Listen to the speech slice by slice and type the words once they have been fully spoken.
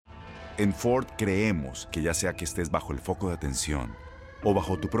En Ford creemos que ya sea que estés bajo el foco de atención o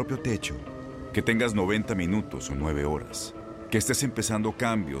bajo tu propio techo, que tengas 90 minutos o 9 horas, que estés empezando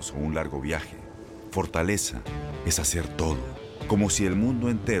cambios o un largo viaje, fortaleza es hacer todo, como si el mundo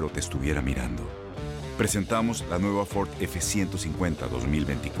entero te estuviera mirando. Presentamos la nueva Ford F-150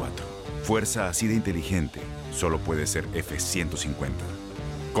 2024. Fuerza así de inteligente solo puede ser F-150.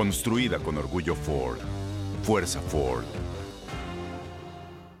 Construida con orgullo Ford. Fuerza Ford.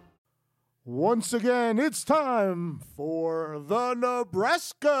 Once again, it's time for the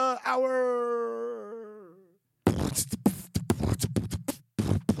Nebraska Hour.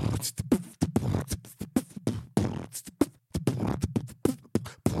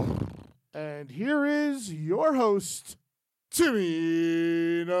 And here is your host,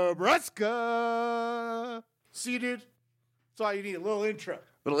 Timmy Nebraska. See, dude? That's all you need, a little intro.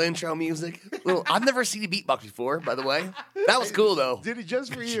 Little intro music. I've never seen you beatbox before, by the way. That was cool, though. Did it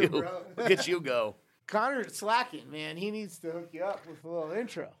just for you, bro. Look at you go. Connor's slacking, man. He needs to hook you up with a little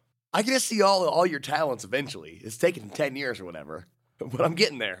intro. I get to see all your talents eventually. It's taken 10 years or whatever. But I'm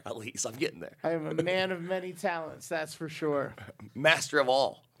getting there, at least. I'm getting there. I am a man of many talents, that's for sure. Master of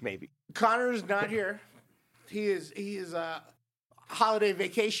all, maybe. Connor's not here. He is holiday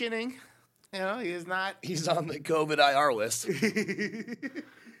vacationing. You know, he is not. He's on the COVID IR list.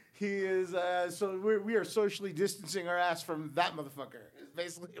 He is. So we are socially distancing our ass from that motherfucker. Is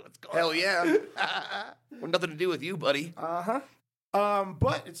basically what's going on. Hell yeah. Well, nothing to do with you, buddy.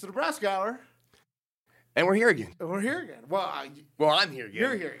 But it's the Nebraska Hour. And we're here again. And we're here again. Well, I'm here again.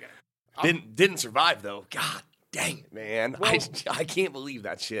 You're here again. Didn't survive, though. God dang it, man. Well, I can't believe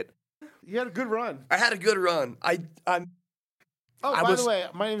that shit. You had a good run. I had a good run. By the way,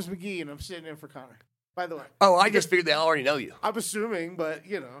 my name is McGee, and I'm sitting in for Connor. By the way. Oh, I just figured they already know you. I'm assuming, but,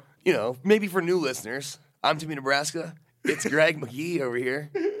 you know. You know, maybe for new listeners, I'm Timmy Nebraska. It's Greg McGee over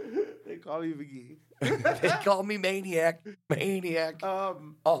here. They call you McGee. They call me Maniac.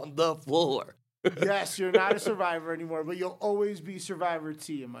 On the floor. Yes, you're not a survivor anymore, but you'll always be Survivor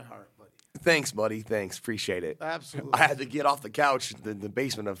T in my heart, buddy. Thanks, buddy. Thanks. Appreciate it. Absolutely. I had to get off the couch in the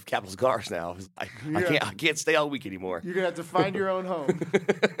basement of Capital's Cars now. I can't stay all week anymore. You're going to have to find your own home.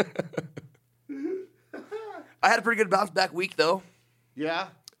 I had a pretty good bounce back week, though. Yeah?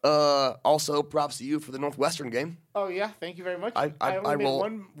 Also, props to you for the Northwestern game. Oh, yeah. Thank you very much. I only made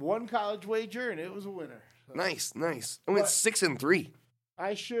rolled one college wager, and it was a winner. So. Nice. I went 6-3.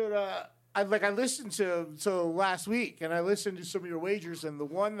 I should, I listened to last week, and I listened to some of your wagers, and the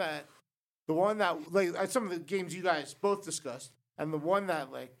one that like some of the games you guys both discussed, and the one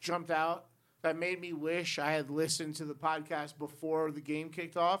that like jumped out that made me wish I had listened to the podcast before the game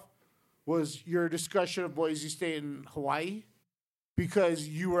kicked off was your discussion of Boise State and Hawaii, because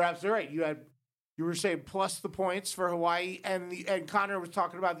you were absolutely right. You were saying plus the points for Hawaii, and Connor was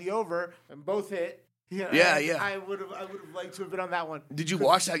talking about the over, and both hit. You know, yeah. I would have liked to have been on that one. Did you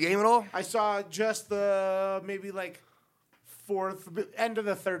watch that game at all? I saw just the maybe like end of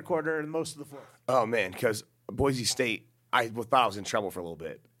the third quarter and most of the fourth. Oh man, because Boise State, I thought I was in trouble for a little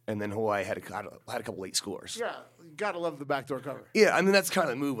bit, and then Hawaii had a couple late scores. Yeah, you gotta love the backdoor cover. Yeah, I mean that's kind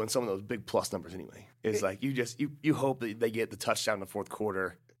of the move on some of those big plus numbers anyway. It's like you hope that they get the touchdown in the fourth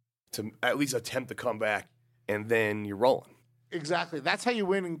quarter to at least attempt to come back, and then you're rolling. Exactly. That's how you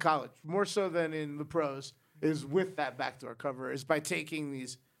win in college, more so than in the pros, is with that backdoor cover, is by taking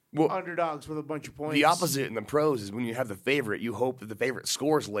these underdogs with a bunch of points. The opposite in the pros is when you have the favorite, you hope that the favorite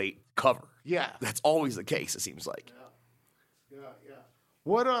scores late, cover. Yeah. That's always the case, it seems like. Yeah.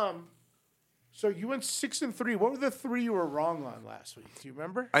 What, so you went 6-3. What were the three you were wrong on last week? Do you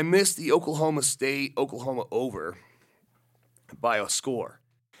remember? I missed the Oklahoma over by a score.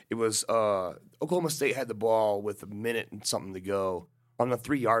 It was Oklahoma State had the ball with a minute and something to go on the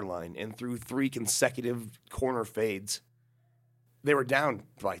 3-yard line, and through 3 consecutive corner fades, they were down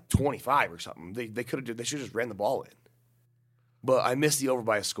by 25 or something. They should have just ran the ball in. But I missed the over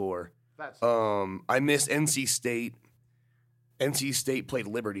by a score. I missed NC State. NC State played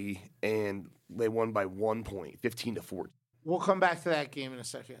Liberty, and they won by 1 point, 15-14. We'll come back to that game in a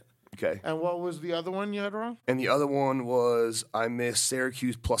second. Okay. And what was the other one you had wrong? And the other one was I missed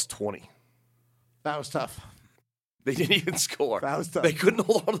Syracuse plus 20. That was tough. They didn't even score. That was tough. They couldn't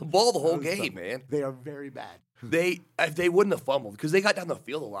hold on to the ball the whole game, man. They are very bad. If they wouldn't have fumbled, because they got down the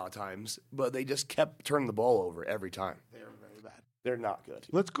field a lot of times, but they just kept turning the ball over every time. They are very bad. They're not good.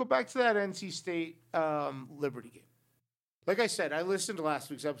 Let's go back to that NC State Liberty game. Like I said, I listened to last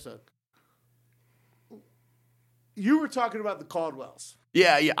week's episode. You were talking about the Caldwells.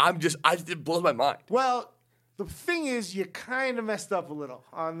 Yeah. It blows my mind. Well, the thing is, you kind of messed up a little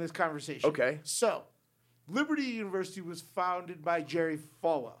on this conversation. Okay. So, Liberty University was founded by Jerry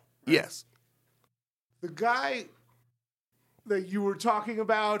Falwell. Yes. The guy that you were talking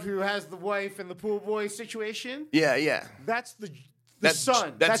about who has the wife and the pool boy situation, Yeah. that's the That's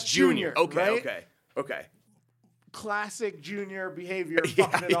son. That's Junior. Okay, right? okay. Classic Junior behavior, Yeah,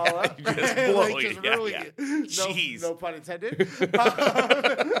 fucking it all up. Just Like, blowing. really, Jeez. no pun intended.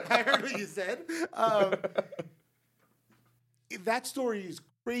 I heard what you said. That story is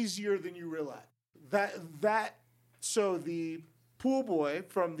crazier than you realize. So the pool boy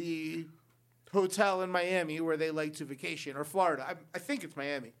from the hotel in Miami where they like to vacation, or Florida, I think it's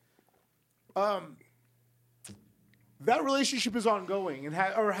Miami. That relationship is ongoing and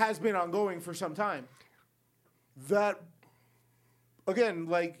has been ongoing for some time. That, again,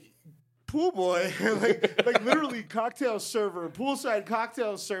 like pool boy, like literally cocktail server, poolside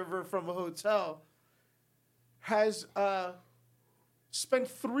cocktail server from a hotel, has spent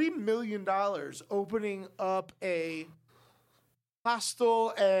 $3 million opening up a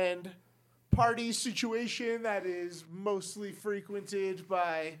hostel and party situation that is mostly frequented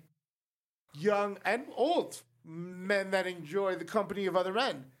by young and old men that enjoy the company of other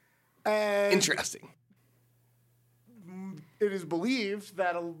men. And Interesting. it is believed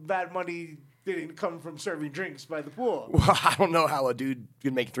that that money didn't come from serving drinks by the pool. Well, I don't know how a dude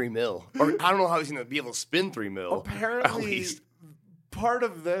can make $3 million, or I don't know how he's going to be able to spin $3 million. At Apparently, least. part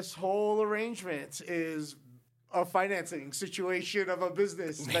of this whole arrangement is a financing situation of a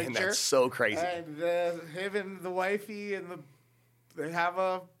business Man, venture. that's so crazy. And him and the wifey they have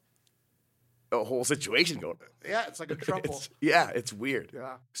a whole situation going on. yeah, it's like a trouble. It's weird.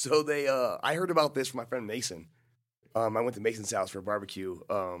 Yeah. So I heard about this from my friend Mason. I went to Mason's house for a barbecue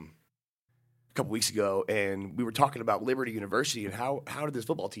a couple weeks ago, and we were talking about Liberty University and how did this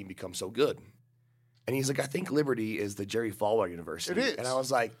football team become so good? And he's like, I think Liberty is the Jerry Falwell University. It is. And I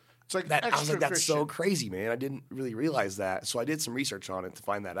was like, It's like that. I was like, that's so Christian. crazy, man. I didn't really realize that. So I did some research on it to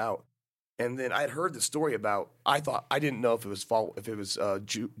find that out. And then I had heard the story about. I didn't know if it was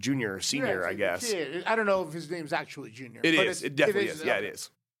junior or senior. Yeah, I guess kid. I don't know if his name's actually Junior. it but is. It definitely is. Yeah, it is.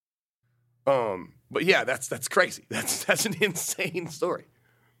 But yeah, that's crazy. That's an insane story.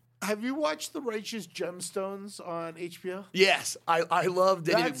 Have you watched The Righteous Gemstones on HBO? Yes, I love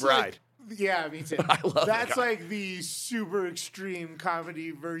Danny That's McBride. Yeah, me too. I love that That's guy. like the super extreme comedy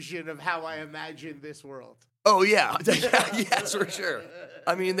version of how I imagine this world. Oh yeah, yes for sure.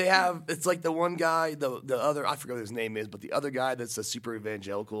 I mean, it's like the one guy, the other, I forget what his name is, but the other guy that's a super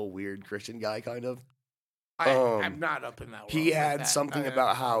evangelical, weird Christian guy, kind of. I'm not up in that world. He like had that. something I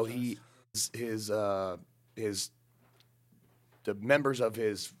about how apologize. the members of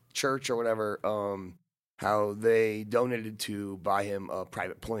his church or whatever, how they donated to buy him a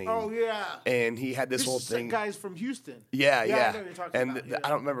private plane. Oh yeah. And he had this whole thing. Guys from Houston. Yeah. I know what you're talking And about, yeah. I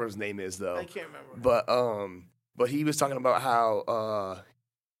don't remember what his name is though. I can't remember. But he was talking about how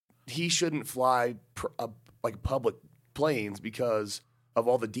he shouldn't fly like public planes because of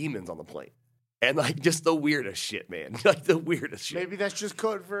all the demons on the plane. And like just the weirdest shit, man. Like the weirdest shit. Maybe that's just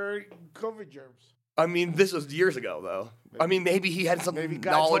code for COVID germs. I mean, this was years ago though. I mean, maybe he had some Maybe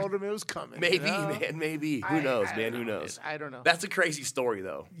God knowledge. told him it was coming. Maybe, you know? man, maybe. Who knows, man? Who knows? I don't know. That's a crazy story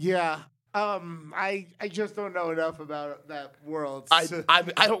though. Yeah. I just don't know enough about that world. I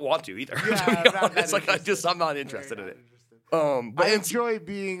don't want to either. Yeah, to be I'm not honest. that Like interested. I'm not interested in Very it. not interested. But I it's, enjoy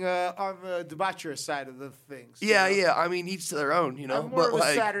being on the debaucherous side of the things. you yeah, know? yeah. I mean, each to their own, you know. I'm more but of a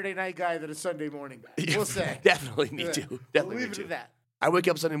like, Saturday night guy than a Sunday morning guy. We'll say. Definitely me Yeah. too. We'll Definitely leave me it too. at that. I wake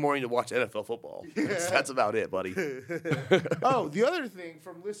up Sunday morning to watch NFL football. That's about it, buddy. Oh, the other thing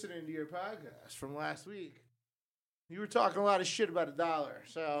from listening to your podcast from last week, you were talking a lot of shit about $1.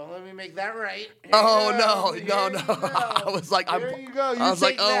 So let me make that right. Oh Yeah, no. here you go. I was like, There you go. You I was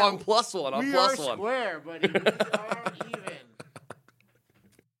like, take oh, that. I'm plus one. I'm We plus are one. square, buddy. We are even.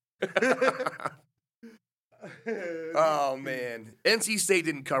 Oh man, NC State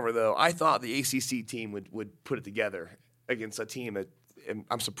didn't cover though. I thought the ACC team would put it together against a team that, and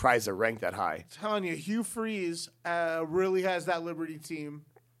I'm surprised they're ranked that high. Telling you, Hugh Freeze really has that Liberty team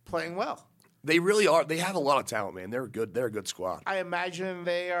playing well. They really are. They have a lot of talent, man. They're good. They're a good squad. I imagine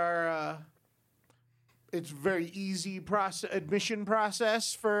they are. It's very easy admission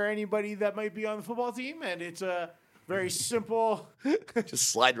process for anybody that might be on the football team, and it's a very simple. Just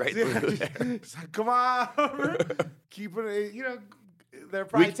slide right through there. It's like, come on, keeping it. You know, they're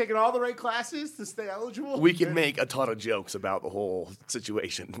probably taking all the right classes to stay eligible. We can make a ton of jokes about the whole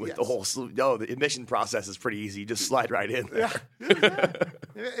situation with the Yes. whole. No, the admission process is pretty easy. Just slide right in there.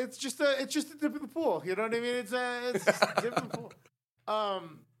 It's just a dip in the pool. You know what I mean? It's just a dip in the pool.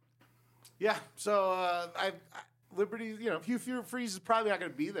 Yeah. So Liberty, you know, Hugh Freeze is probably not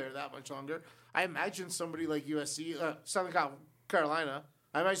going to be there that much longer. I imagine somebody like USC, Southern Carolina,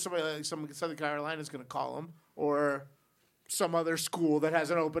 I imagine somebody like Southern Carolina is going to call him, or some other school that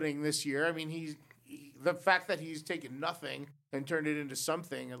has an opening this year. I mean, the fact that he's taken nothing and turned it into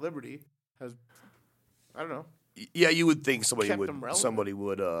something at Liberty has, I don't know. Yeah, you would think somebody Kept him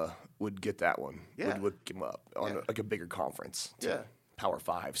relevant. would get that one. Yeah. Would pick him up on like a bigger conference. Yeah. Power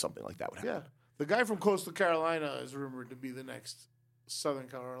 5, something like that would happen. Yeah. The guy from Coastal Carolina is rumored to be the next Southern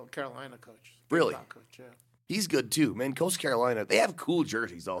Carolina coach. Really? Coach, yeah. He's good too, man. Coastal Carolina, they have cool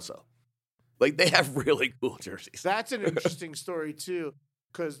jerseys also. Like, they have really cool jerseys. That's an interesting story too,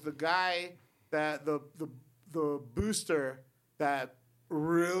 because the guy that the booster that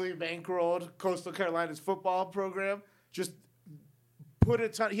really bankrolled Coastal Carolina's football program just put a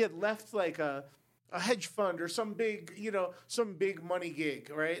ton. He had left like a hedge fund or some big money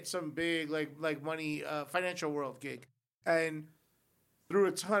gig, right? Some big like money financial world gig, and threw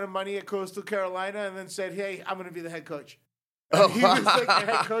a ton of money at Coastal Carolina, and then said, "Hey, I'm going to be the head coach." And he was like the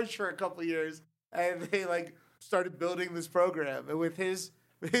head coach for a couple of years, and they like started building this program, and with his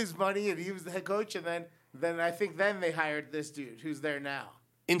money, and he was the head coach, and then I think they hired this dude who's there now.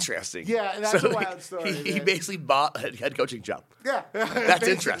 Interesting. Yeah, that's a wild story. He basically bought a head coaching job. Yeah, That's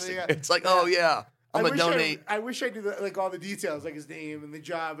interesting. Yeah. It's like, oh yeah, I'm gonna donate. I wish I knew like all the details, like his name and the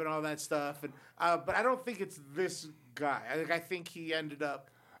job and all that stuff. And but I don't think it's this guy. I think he ended up.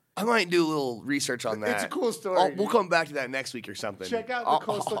 I might do a little research on that. It's a cool story. We'll come back to that next week or something. Check out the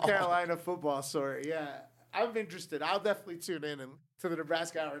Coastal Carolina football story. Yeah, I'm interested. I'll definitely tune in to the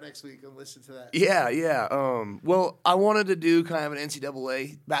Nebraska Hour next week and listen to that. Yeah. Well, I wanted to do kind of an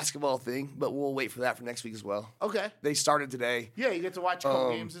NCAA basketball thing, but we'll wait for that for next week as well. Okay. They started today. Yeah, you get to watch a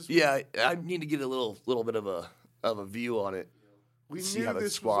couple games this week. Yeah, I need to get a little bit of a view on it. We see knew how the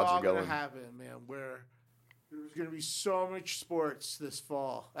this was squads all are going going. to happen, man, where there was going to be so much sports this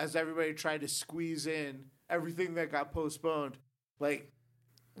fall as everybody tried to squeeze in everything that got postponed. Like,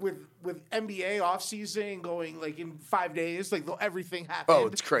 with NBA offseason going, like, in 5 days, like, everything happened. Oh,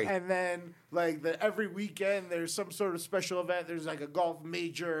 it's crazy. And then, like, every weekend there's some sort of special event. There's, like, a golf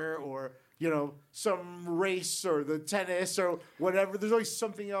major or, some race or the tennis or whatever. There's always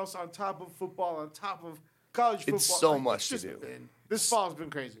something else on top of football, on top of college football. It's so much to do. This fall's been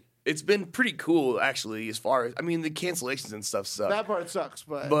crazy. It's been pretty cool, actually, as far as, the cancellations and stuff suck. That part sucks,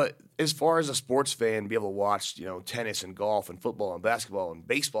 but... But as far as a sports fan, be able to watch, tennis and golf and football and basketball and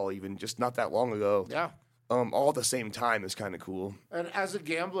baseball even just not that long ago. Yeah. All at the same time is kind of cool. And as a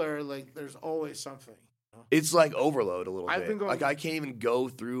gambler, like, there's always something. It's like overload a little I've bit. been going- Like, I can't even go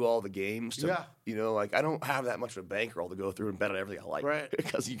through all the games. To, Yeah. Like, I don't have that much of a bankroll to go through and bet on everything I like. Right.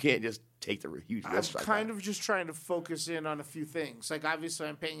 Because you can't just take the huge I'm risk. kind of just trying to focus in on a few things. Like, obviously,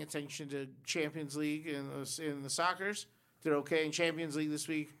 I'm paying attention to Champions League in the soccers. Did okay in Champions League this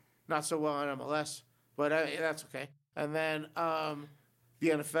week. Not so well in MLS, but that's okay. And then the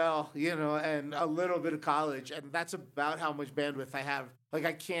NFL, and a little bit of college. And that's about how much bandwidth I have. Like,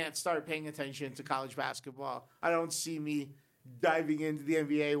 I can't start paying attention to college basketball. I don't see me diving into the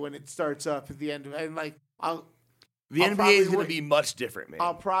NBA when it starts up at the end of it. And, like, The I'll NBA is probably going to be much different, man.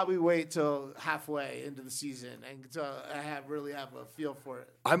 I'll probably wait till halfway into the season and to really have a feel for it.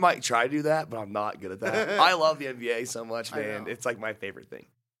 I might try to do that, but I'm not good at that. I love the NBA so much, I man. know. It's like my favorite thing.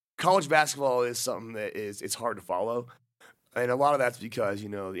 College basketball is something that it's hard to follow. And a lot of that's because, the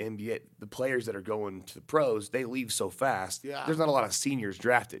NBA, the players that are going to the pros, they leave so fast. Yeah. There's not a lot of seniors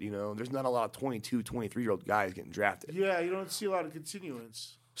drafted, There's not a lot of 22, 23-year-old guys getting drafted. Yeah, you don't see a lot of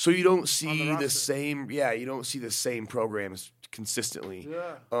continuance. So you don't On the see roster. you don't see the same programs consistently.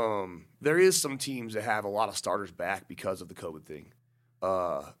 Yeah. There is some teams that have a lot of starters back because of the COVID thing.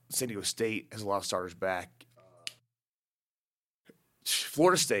 San Diego State has a lot of starters back.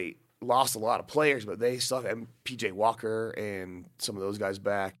 Florida State lost a lot of players, but they still have PJ Walker and some of those guys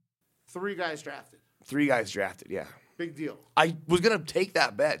back. 3 guys drafted. 3 guys drafted, yeah. Big deal. I was gonna take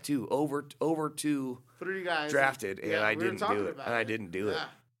that bet too, over 2 3 guys drafted, and Yeah, I we were didn't talking do it. about And I didn't do it. Yeah,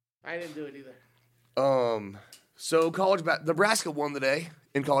 I didn't do it either. So Nebraska won today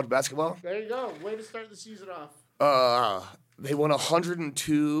in college basketball. There you go. Way to start the season off. They won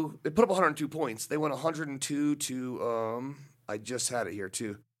 102. They put up 102 points. They won 102 to I just had it here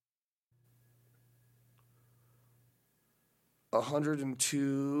too.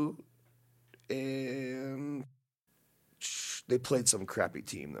 102, and they played some crappy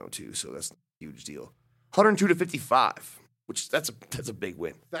team though too, so that's a huge deal. 102 to 55, which that's a big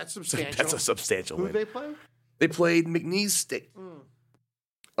win. That's substantial. That's a substantial Who win. they play? They played McNeese State. I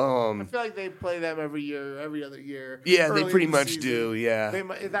feel like they play them every year, every other year. Yeah, early they pretty in the much season. do. Yeah.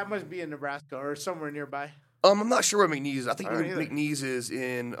 That must be in Nebraska or somewhere nearby. I'm not sure where McNeese is. I think I don't either. McNeese is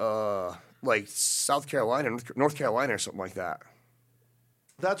in like South Carolina, North Carolina, or something like that.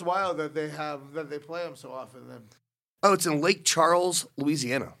 That's wild that they play them so often. Then. Oh, it's in Lake Charles,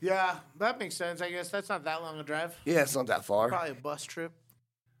 Louisiana. Yeah, that makes sense. I guess that's not that long a drive. Yeah, it's not that far. Probably a bus trip.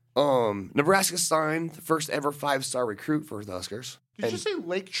 Nebraska signed the first ever 5-star recruit for the Huskers. Did you say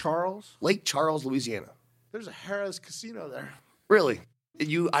Lake Charles? Lake Charles, Louisiana. There's a Harrah's Casino there. Really?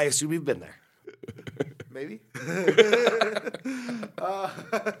 I assume you've been there. Maybe.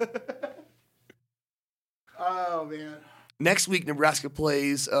 Oh man. Next week, Nebraska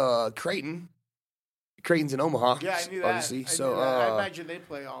plays Creighton. Creighton's in Omaha. Yeah, I knew that. Obviously. I imagine they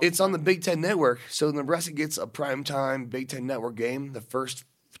play all. It's on the Big Ten Network, so Nebraska gets a primetime Big Ten Network game the first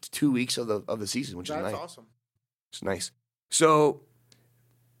 2 weeks of the season, which is nice. That's awesome. It's nice. So,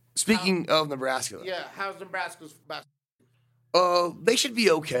 speaking of Nebraska, yeah, how's Nebraska's basketball? they should be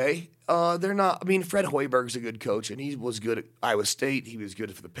okay. They're not. I mean, Fred Hoiberg's a good coach, and he was good at Iowa State. He was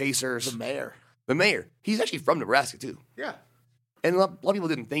good for the Pacers. The mayor. He's actually from Nebraska too. Yeah. And a lot of people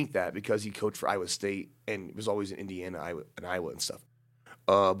didn't think that because he coached for Iowa State and was always in Indiana, Iowa and stuff.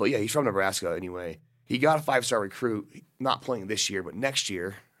 But yeah, he's from Nebraska anyway. He got a 5-star recruit, not playing this year, but next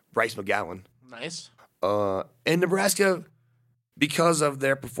year, Bryce McGowan. Nice. And Nebraska, because of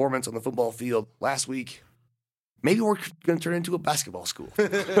their performance on the football field last week, maybe we're going to turn into a basketball school.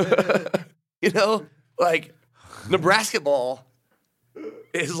 Like Nebraska ball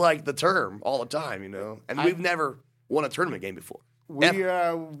is like the term all the time, And we've never won a tournament game before.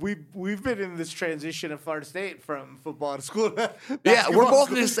 We've been in this transition at Florida State from football to school. Yeah, we're both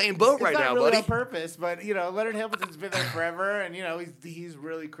in the same boat right now, really buddy. On purpose, but Leonard Hamilton's been there forever, and he's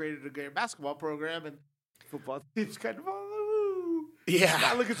really created a great basketball program, and football team's kind of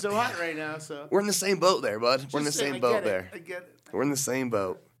not looking so hot right now. So we're in the same boat there, bud. We're in the same boat there. I get it. We're in the same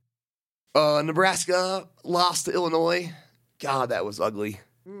boat. Nebraska lost to Illinois. God, that was ugly.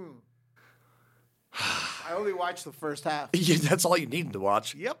 I only watched the first half. Yeah, that's all you needed to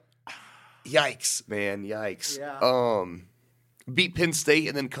watch. Yep. Yikes, man. Yikes. Yeah. Beat Penn State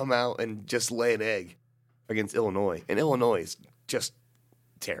and then come out and just lay an egg against Illinois. And Illinois is just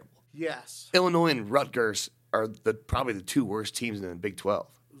terrible. Yes. Illinois and Rutgers are probably the two worst teams in the Big 12.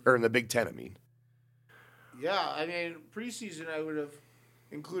 Or in the Big 10, I mean. Yeah, I mean, preseason I would have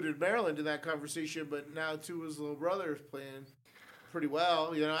included Maryland in that conversation, but now Tua's little brother is playing pretty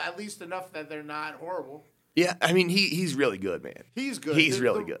well, at least enough that they're not horrible. Yeah, I mean, he's really good, man. He's good. He's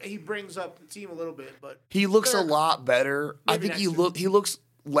really good. He brings up the team a little bit, but he looks a lot better. I think he looks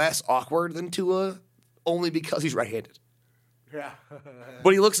less awkward than Tua, only because he's right-handed. Yeah.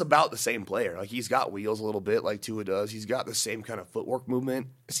 But he looks about the same player. Like, he's got wheels a little bit like Tua does. He's got the same kind of footwork movement,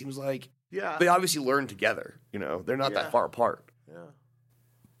 it seems like. Yeah. They obviously learned together, They're not that far apart. Yeah.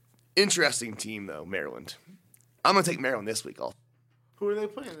 Interesting team, though, Maryland. I'm going to take Maryland this week off. Who are they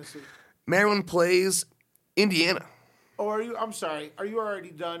playing this week? Maryland plays Indiana. Oh, I'm sorry. Are you already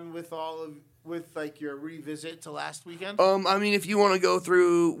done with your revisit to last weekend? I mean, if you want to go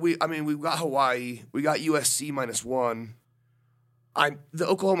through, we've got Hawaii, we got USC -1. The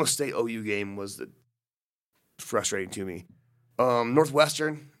Oklahoma State OU game was frustrating to me.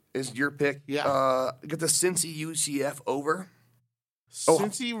 Northwestern is your pick. Yeah. Got the Cincy UCF over.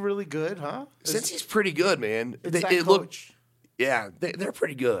 Cincy really good, huh? Cincy's pretty good, man. It's that coach. Yeah, they're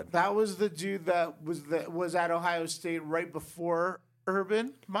pretty good. That was the dude that was at Ohio State right before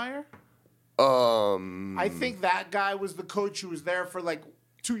Urban Meyer? I think that guy was the coach who was there for like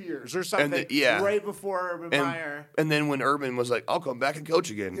 2 years or something. Right before Urban Meyer. And then when Urban was like, I'll come back and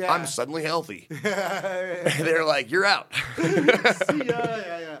coach again. Yeah. I'm suddenly healthy. They're like, you're out.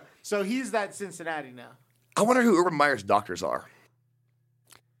 Yeah. So he's that Cincinnati now. I wonder who Urban Meyer's doctors are.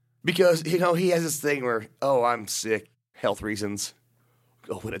 Because, he has this thing where, I'm sick. Health reasons.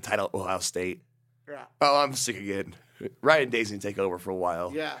 Go win a title at Ohio State. Yeah. Oh, I'm sick again. Ryan Day's going to take over for a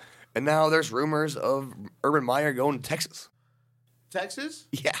while. Yeah. And now there's rumors of Urban Meyer going to Texas. Texas?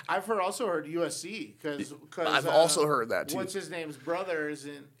 Yeah. I've also heard USC because I've also heard that too. What's his name's brother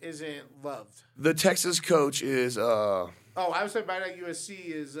isn't loved. The Texas coach is I was talking about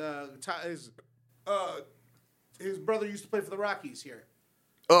USC his brother used to play for the Rockies here.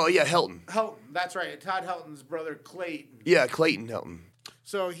 Oh yeah, Helton. Helton, that's right. Todd Helton's brother Clayton. Yeah, Clayton Helton.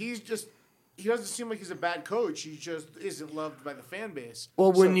 So he doesn't seem like he's a bad coach. He just isn't loved by the fan base.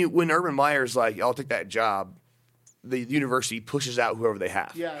 Well, when Urban Meyer's like, I'll take that job, the university pushes out whoever they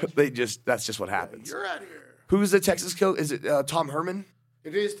have. Yeah. That's just what happens. You're out of here. Who's the Texas coach? Is it Tom Herman?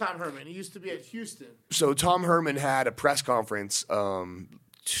 It is Tom Herman. He used to be at Houston. So Tom Herman had a press conference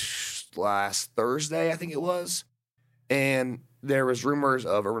last Thursday, I think it was, and there was rumors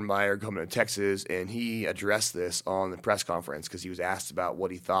of Urban Meyer coming to Texas, and he addressed this on the press conference because he was asked about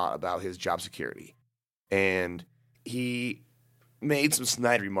what he thought about his job security. And he made some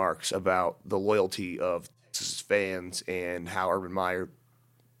snide remarks about the loyalty of Texas fans and how Urban Meyer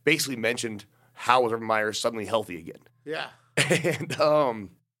basically mentioned how was Urban Meyer suddenly healthy again. Yeah. And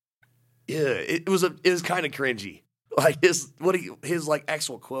it was kind of cringy. Like his like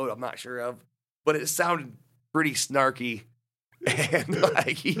actual quote, I'm not sure of, but it sounded pretty snarky, and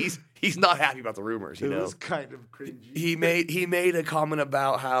like he's not happy about the rumors. You know, it was kind of cringy. He made a comment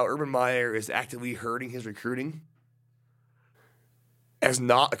about how Urban Meyer is actively hurting his recruiting as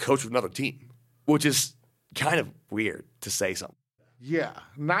not a coach of another team, which is kind of weird to say something. Yeah,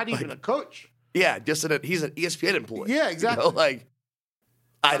 not even a coach. Yeah, just he's an ESPN employee. Yeah, exactly. You know, like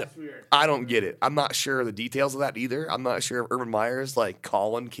That's weird. I don't get it. I'm not sure the details of that either. I'm not sure if Urban Meyer is like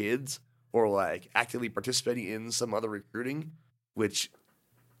calling kids or like actively participating in some other recruiting, which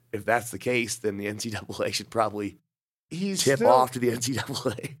if that's the case, then the NCAA should probably tip off to the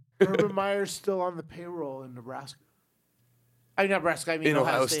NCAA. Urban Meyer's still on the payroll in Nebraska. In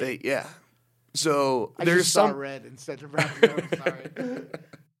Ohio State. Yeah. So I there's just some saw red instead of Nebraska. I'm sorry.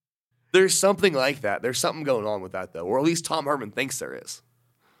 There's something like that. There's something going on with that though, or at least Tom Herman thinks there is.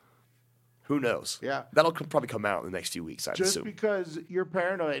 Who knows? Yeah. That'll probably come out in the next few weeks, I'd Just assume. because you're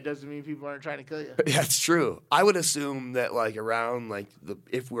paranoid doesn't mean people aren't trying to kill you. That's true. I would assume that like around like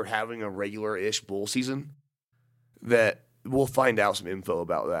if we're having a regular-ish bowl season, that we'll find out some info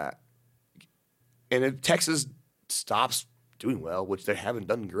about that. And if Texas stops doing well, which they haven't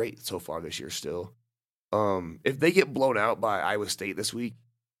done great so far this year still, if they get blown out by Iowa State this week,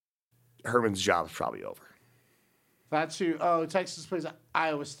 Herman's job is probably over. That's who. Oh, Texas plays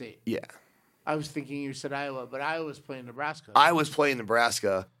Iowa State. Yeah. I was thinking you said Iowa, but Iowa's playing Nebraska. I was playing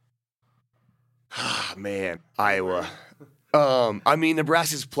Nebraska. Man, Iowa. I mean,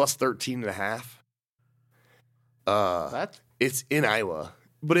 Nebraska's plus 13.5. It's in Iowa,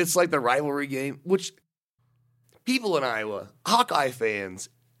 but it's like the rivalry game, which people in Iowa, Hawkeye fans,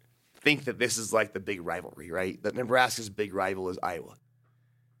 think that this is like the big rivalry, right? That Nebraska's big rival is Iowa.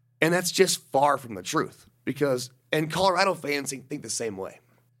 And that's just far from the truth and Colorado fans think the same way.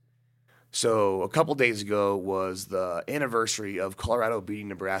 So a couple days ago was the anniversary of Colorado beating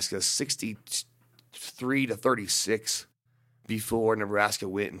Nebraska 63-36 before Nebraska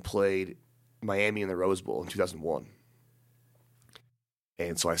went and played Miami in the Rose Bowl in 2001.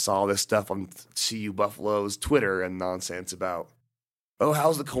 And so I saw this stuff on CU Buffalo's Twitter and nonsense about, oh,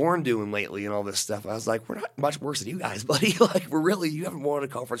 how's the Corn doing lately and all this stuff. I was like, we're not much worse than you guys, buddy. Like, you haven't won a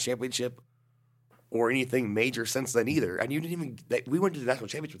conference championship or anything major since then either. And we went to the national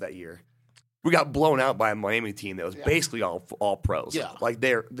championship that year. We got blown out by a Miami team that was basically all pros. Yeah. Like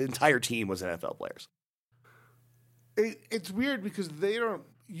the entire team was NFL players. It's weird because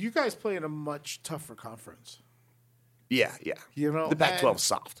you guys play in a much tougher conference. Yeah. You know, the Pac-12 is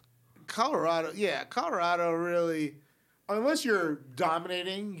soft. Colorado really, unless you're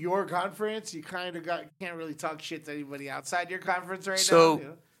dominating your conference, you kind of can't really talk shit to anybody outside your conference now. You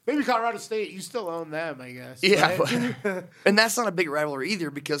know? Maybe Colorado State, you still own them, I guess. Yeah, right? And that's not a big rivalry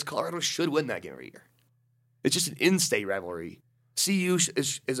either because Colorado should win that game every year. It's just an in-state rivalry. CU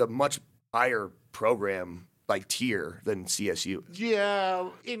is a much higher program, like tier, than CSU. Yeah,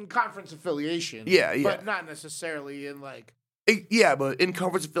 in conference affiliation. Yeah. But not necessarily in like. But in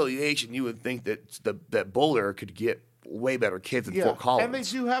conference affiliation, you would think that Boulder could get way better kids than Fort Collins. And they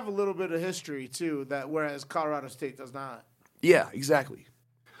do have a little bit of history too, whereas Colorado State does not. Yeah, exactly.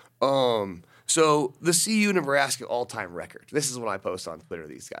 So the CU Nebraska all-time record. This is what I post on Twitter,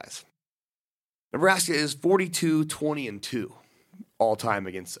 these guys. Nebraska is 42-20-2 all-time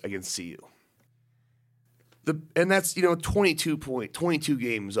against CU. And that's, 22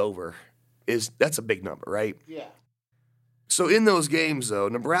 games over that's a big number, right? Yeah. So in those games though,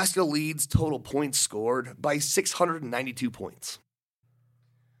 Nebraska leads total points scored by 692 points.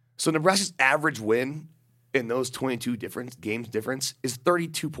 So Nebraska's average win in those 22 games difference is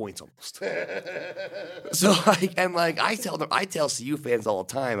 32 points almost. So I tell CU fans all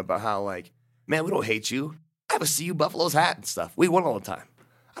the time about how man, we don't hate you. I have a CU Buffaloes hat and stuff. We won all the time.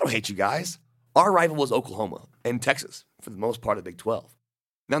 I don't hate you guys. Our rival was Oklahoma and Texas for the most part of the Big 12.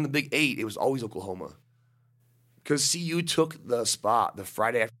 Now in the Big 8, it was always Oklahoma. Because CU took the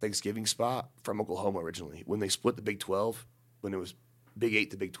Friday after Thanksgiving spot from Oklahoma originally when they split the Big 12, when it was Big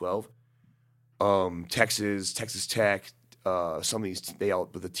 8 to Big 12. Texas Tech, some of these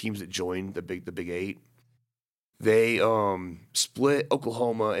the teams that joined the Big 8, they split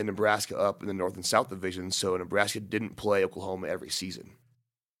Oklahoma and Nebraska up in the North and South divisions. So Nebraska didn't play Oklahoma every season.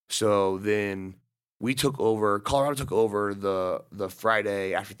 So then Colorado took over the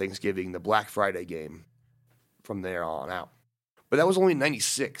Friday after Thanksgiving, the Black Friday game from there on out. But that was only in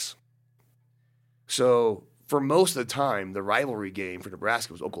 96. So for most of the time, the rivalry game for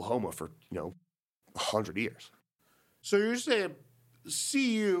Nebraska was Oklahoma for 100 years. So you're saying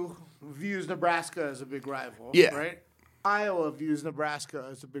CU views Nebraska as a big rival, Yeah. right? Iowa views Nebraska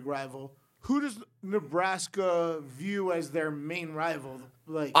as a big rival. Who does Nebraska view as their main rival?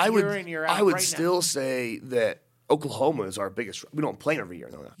 Like year in, year out, I would right still now? say that Oklahoma is our biggest. We don't play them every year,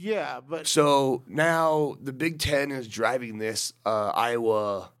 though. Yeah, but So now the Big Ten is driving this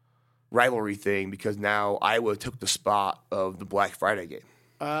Iowa rivalry thing because now Iowa took the spot of the Black Friday game.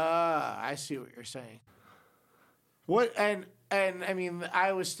 I see what you're saying. What and I mean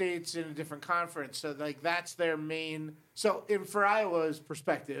Iowa State's in a different conference, so like that's their main. So for Iowa's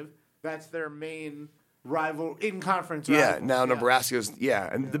perspective, that's their main rival in conference. Yeah, rival. now Nebraska's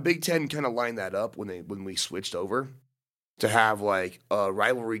and the Big Ten kind of lined that up when we switched over to have like a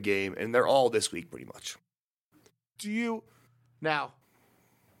rivalry game, and they're all this week pretty much. Do you now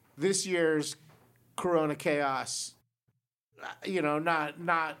this year's Corona chaos?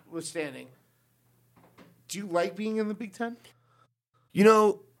 Notwithstanding, do you like being in the Big Ten?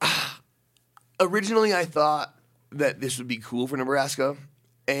 Originally I thought that this would be cool for Nebraska,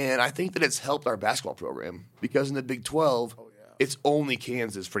 and I think that it's helped our basketball program because in the Big 12, it's only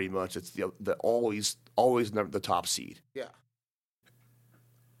Kansas pretty much. It's the always the top seed. Yeah.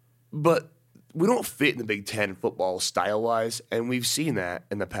 But we don't fit in the Big Ten football style-wise, and we've seen that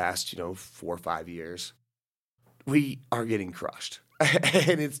in the past, 4 or 5 years. We are getting crushed.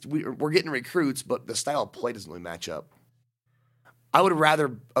 And we're getting recruits, but the style of play doesn't really match up. I would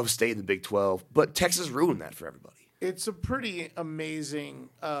rather have stayed in the Big 12, but Texas ruined that for everybody. It's a pretty amazing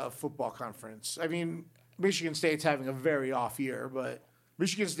football conference. I mean, Michigan State's having a very off year, but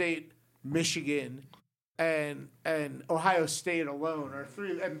Michigan State, Michigan, and Ohio State alone are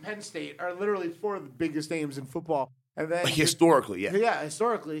three, and Penn State are literally four of the biggest names in football. And then Historically, yeah. Yeah,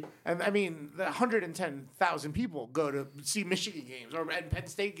 historically. And I mean, 110,000 people go to see Michigan games and Penn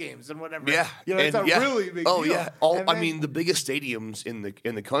State games and whatever. Yeah. It's a really big deal. Oh, yeah. And then- The biggest stadiums in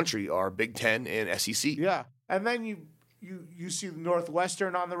the country are Big Ten and SEC. Yeah. And then you see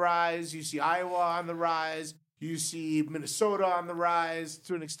Northwestern on the rise. You see Iowa on the rise. You see Minnesota on the rise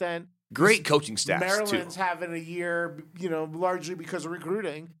to an extent. Great coaching staffs, Maryland's too. having a year, largely because of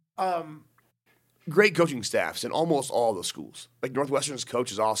recruiting. Great coaching staffs in almost all the schools. Like Northwestern's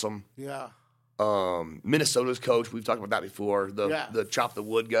coach is awesome. Yeah. Minnesota's coach, we've talked about that before. The chop the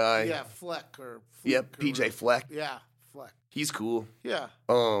wood guy. Yeah, Fleck. Yep, PJ Fleck. Yeah, Fleck. He's cool. Yeah.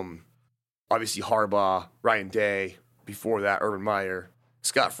 Obviously Harbaugh, Ryan Day. Before that, Urban Meyer.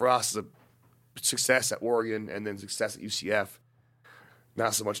 Scott Frost is a success at Oregon and then success at UCF.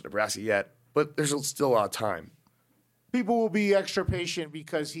 Not so much at Nebraska yet, but there's still a lot of time. People will be extra patient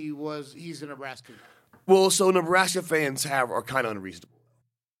because he's a Nebraska guy. Well, so Nebraska fans are kind of unreasonable.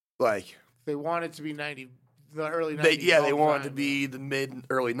 Like they want it to be the early 90s. They want it to be the mid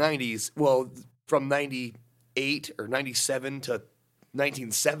early 90s. Well, from 98 or 97 to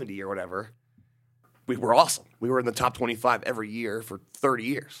 1970 or whatever, we were awesome. We were in the top 25 every year for 30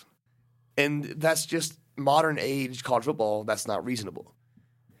 years. And that's just modern age college football. That's not reasonable.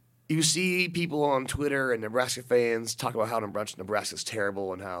 You see people on Twitter and Nebraska fans talk about how Nebraska's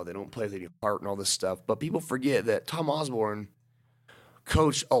terrible and how they don't play with any heart and all this stuff. But people forget that Tom Osborne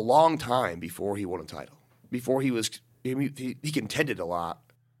coached a long time before he won a title. Before he contended a lot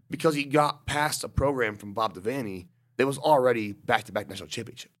because he got past a program from Bob Devaney that was already back-to-back national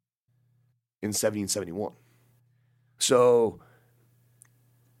championship in 1971. So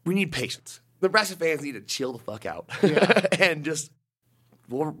we need patience. Nebraska fans need to chill the fuck out and just.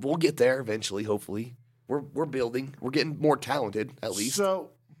 We'll get there eventually, hopefully. We're building. We're getting more talented, at least.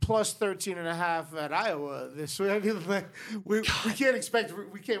 So plus 13.5 at Iowa this week. I mean, we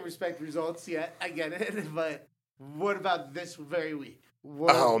can't respect results yet. I get it, but what about this very week?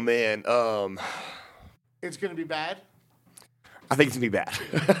 Oh man, it's gonna be bad. I think it's gonna be bad.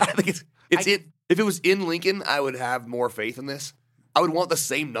 I think if it was in Lincoln, I would have more faith in this. I would want the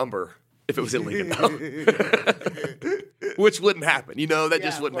same number if it was in Lincoln, though. Which wouldn't happen. That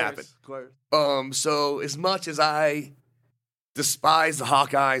just wouldn't happen. Of course. So as much as I despise the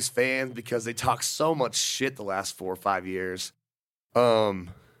Hawkeyes fans because they talk so much shit the last 4 or 5 years, again,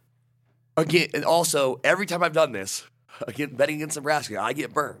 and also every time I've done this, again, betting against Nebraska, I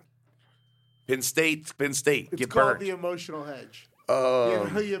get burned. Penn State, it's get called burned. The emotional hedge.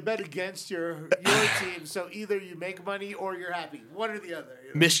 You bet against your team, so either you make money or you're happy. One or the other.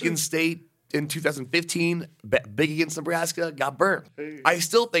 Michigan State in 2015, bet big against Nebraska, got burned. I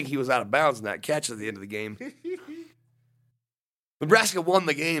still think he was out of bounds in that catch at the end of the game. Nebraska won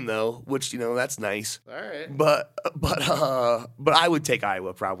the game though, which that's nice. All right. But I would take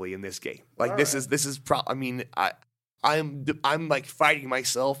Iowa probably in this game. Like this is I mean I'm like fighting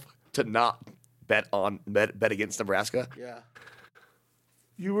myself to not bet against Nebraska. Yeah.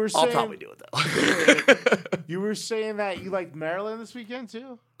 You were saying, I'll probably do it though. You were saying that you like Maryland this weekend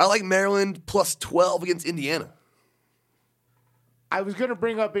too? I like Maryland plus 12 against Indiana. I was going to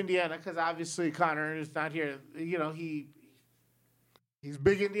bring up Indiana because obviously Connor is not here. He's a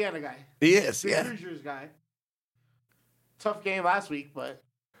big Indiana guy. He is, big yeah. Hoosiers guy. Tough game last week, but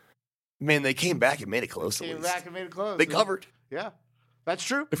man, they came back and made it close. Came back and made it close. They covered. Yeah, that's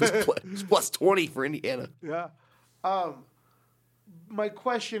true. It was plus 20 for Indiana. Yeah. My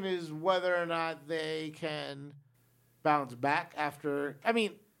question is whether or not they can bounce back after. I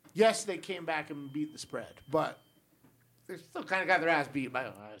mean, yes, they came back and beat the spread, but they still kind of got their ass beat by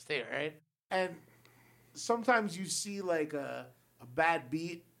Ohio State, right? And sometimes you see like a bad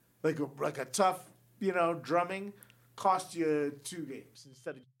beat, like a tough, drumming, cost you 2 games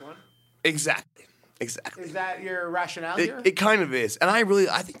instead of 1. Exactly. Is that your rationale here? It kind of is. And I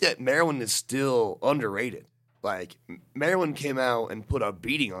think that Maryland is still underrated. Like, Maryland came out and put a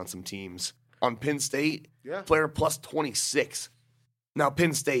beating on some teams. On Penn State, player plus 26. Now,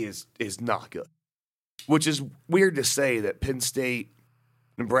 Penn State is not good, which is weird to say that Penn State,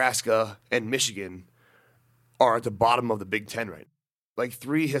 Nebraska, and Michigan are at the bottom of the Big Ten right now. Like,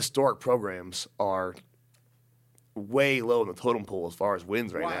 3 historic programs are way low in the totem pole as far as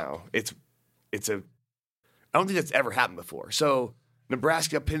wins right now. I don't think that's ever happened before. So,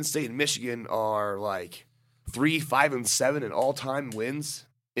 Nebraska, Penn State, and Michigan are like 3, 5, and 7 in all-time wins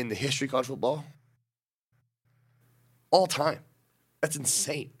in the history of college football. All time. That's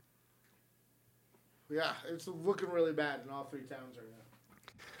insane. Yeah, it's looking really bad in all 3 towns right now.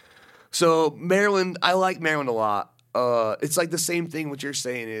 So Maryland, I like Maryland a lot. It's like the same thing what you're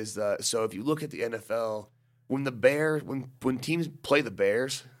saying is, so if you look at the NFL, when teams play the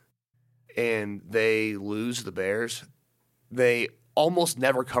Bears and they lose the Bears, they almost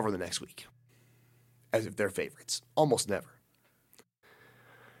never cover the next week as if they're favorites. Almost never.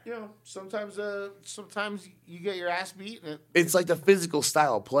 Sometimes you get your ass beat. And it's like the physical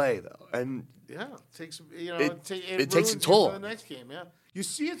style of play, though, and it takes it takes a toll for the next game. Yeah, you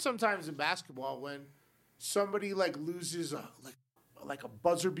see it sometimes in basketball when somebody like loses like a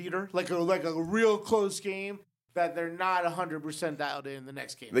buzzer beater, like a real close game that they're not 100% dialed in the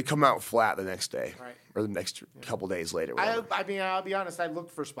next game. They come out flat the next day, right, or the next couple days later. I mean, I'll be honest. I look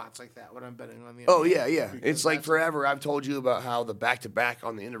for spots like that when I'm betting on the. Oh NBA yeah. It's like forever. I've told you about how the back-to-back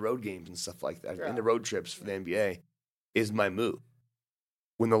on the inter-road games and stuff like that, inter-road trips for the NBA, is my move.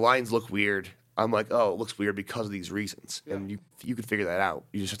 When the lines look weird, I'm like, oh, it looks weird because of these reasons, and you can figure that out.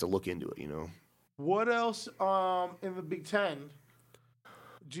 You just have to look into it, What else in the Big Ten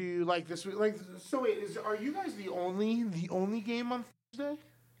do you like this week? Like, so wait, are you guys the only game on Thursday?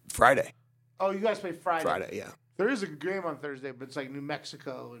 Friday. Oh, you guys play Friday. Friday, yeah. There is a game on Thursday, but it's like New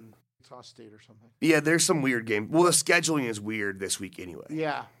Mexico and Utah State or something. Yeah, there's some weird game. Well, the scheduling is weird this week anyway.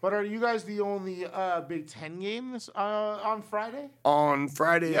 Yeah, but are you guys the only Big Ten games on Friday? On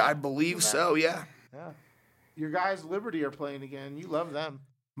Friday, I believe so. Yeah. Yeah. Your guys, Liberty, are playing again. You love them.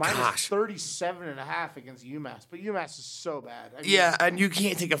 Minus 37.5 against UMass, but UMass is so bad. I mean, and you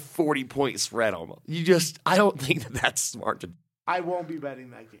can't take a 40-point spread on them. I don't think that's smart to do. I won't be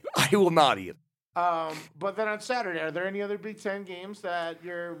betting that game. I will not either. But then on Saturday, are there any other Big Ten games that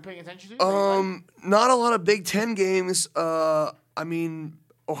you're paying attention to? Not a lot of Big Ten games. I mean,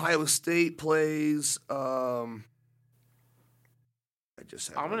 Ohio State plays. I'm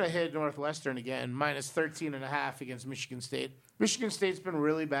gonna hit Northwestern again, minus 13.5 against Michigan State. Michigan State's been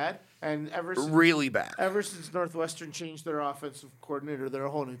really bad, and ever since Northwestern changed their offensive coordinator, they're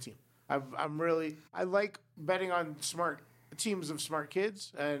a whole new team. I like betting on smart teams of smart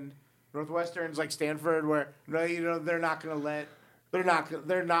kids, and Northwestern's like Stanford, where they're not going to let they're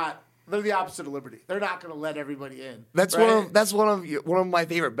the opposite of Liberty. They're not going to let everybody in. That's one of my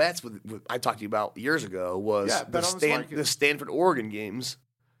favorite bets. I talked to you about years ago was the Stanford Oregon games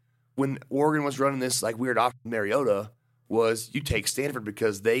when Oregon was running this like weird option Mariota. Was you take Stanford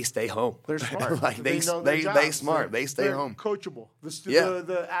because they stay home. They're smart. Like they smart. They stay home. Coachable.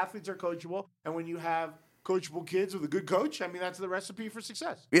 The athletes are coachable, and when you have coachable kids with a good coach, I mean that's the recipe for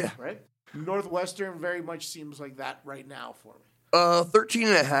success. Yeah. Right. Northwestern very much seems like that right now for me.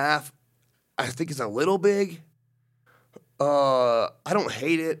 13.5, I think is a little big. I don't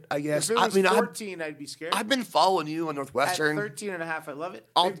hate it, I guess. If it was 14, I'd be scared. I've been following you on Northwestern. At 13.5, I love it.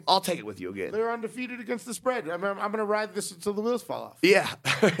 I'll take it with you again. They're undefeated against the spread. I'm going to ride this until the wheels fall off. Yeah.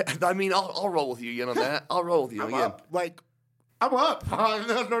 I mean, I'll roll with you again on that. I'll roll with you again. Up. Like, I'm up on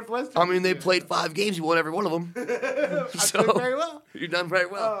Northwestern. I mean, they played 5 games. You won every one of them. I played very well. You've done very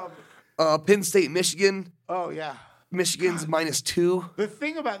well. Penn State, Michigan. Oh, yeah. Michigan's -2. The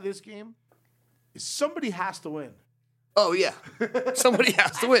thing about this game is somebody has to win. Oh, yeah. Somebody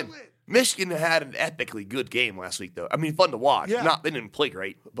has to win. Michigan had an epically good game last week, though. I mean, fun to watch. Yeah. They didn't play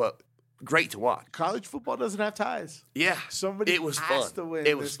great, but great to watch. College football doesn't have ties. Yeah. Somebody it was has fun. to win.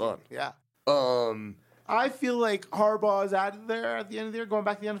 It was fun. Game. Yeah. Um, I feel like Harbaugh is out of there at the end of the year, going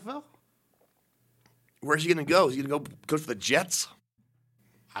back to the NFL. where's he going to go? Is he going to go coach for the Jets?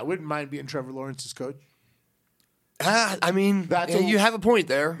 I wouldn't mind being Trevor Lawrence's coach. I mean, you have a point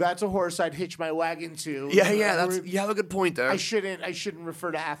there. That's a horse I'd hitch my wagon to. Yeah. You have a good point there. I shouldn't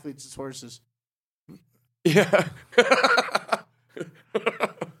refer to athletes as horses. Yeah.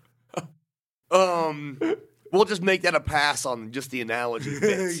 We'll just make that a pass on just the analogy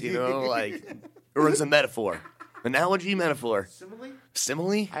bits, or it's a metaphor. Analogy, metaphor.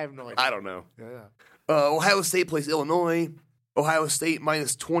 Simile? I have no idea. I don't know. Yeah. Ohio State plays Illinois. Ohio State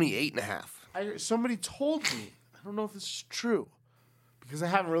 -28.5. Somebody told me, I don't know if this is true, because I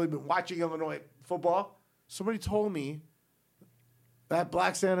haven't really been watching Illinois football. Somebody told me that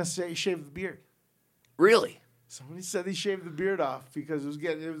Black Santa shaved the beard. Really? Somebody said he shaved the beard off because it was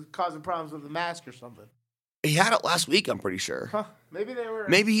causing problems with the mask or something. He had it last week, I'm pretty sure. Huh? Maybe they were.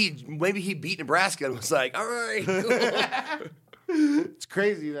 Maybe he beat Nebraska and was like, all right, cool. It's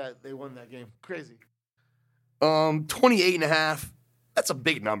crazy that they won that game. Crazy. 28.5. That's a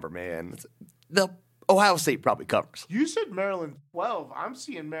big number, man. The Ohio State probably covers. You said Maryland 12. I'm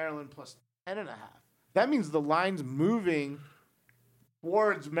seeing Maryland plus 10.5. That means the line's moving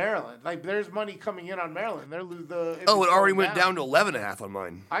towards Maryland. Like, there's money coming in on Maryland. It already went down to 11.5 on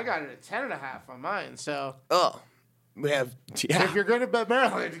mine. I got it at 10.5 on mine. So we have. Yeah. If you're going to bet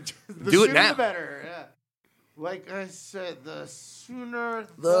Maryland, the do it sooner now. the better. Yeah. Like I said, the sooner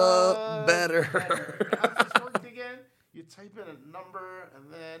the better. How's this work again? You type in a number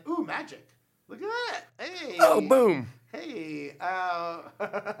and then magic. Look at that. Hey. Oh, boom. Hey.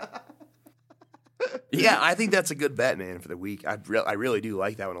 Yeah, I think that's a good bet, man, for the week. I really do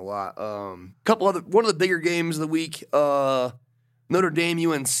like that one a lot. One of the bigger games of the week, Notre Dame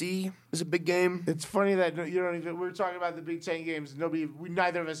UNC is a big game. It's funny that you don't even. We're talking about the Big Ten games.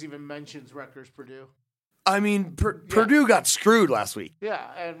 Neither of us even mentions Rutgers Purdue. I mean, Purdue got screwed last week.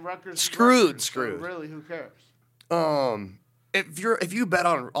 Yeah, and Rutgers screwed. So really, who cares? If you bet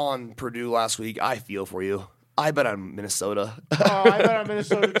on Purdue last week, I feel for you. I bet on Minnesota. I bet on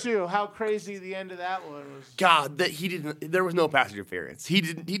Minnesota too. How crazy the end of that one was. God, there was no pass interference. He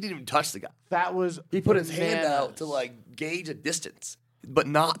didn't even touch the guy. He put his hand out to gauge a distance, but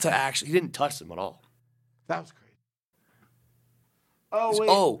not to actually. He didn't touch them at all. That was crazy. Oh wait.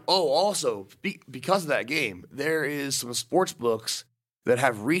 Also, because of that game, there is some sports books that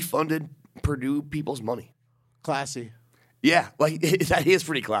have refunded Purdue people's money. Classy. Yeah, that is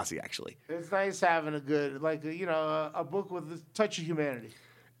pretty classy, actually. It's nice having a good, a book with a touch of humanity.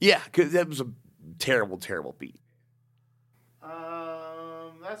 Yeah, because that was a terrible, terrible beat.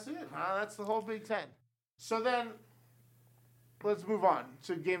 That's it. That's the whole Big Ten. So then, let's move on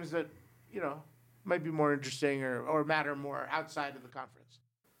to games that, might be more interesting or matter more outside of the conference.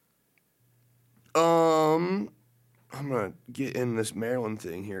 I'm going to get in this Maryland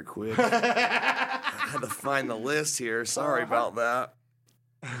thing here quick. I had to find the list here. Sorry about that.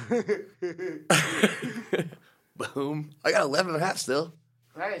 Boom. I got 11.5 still.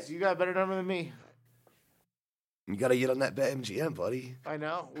 Nice. You got a better number than me. You got to get on that BetMGM, buddy. I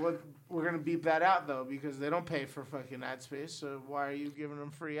know. We're going to beep that out, though, because they don't pay for fucking ad space. So why are you giving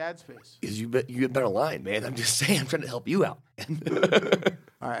them free ad space? Because you get better line, man. I'm just saying. I'm trying to help you out.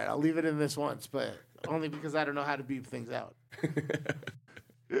 All right. I'll leave it in this once, but only because I don't know how to beep things out.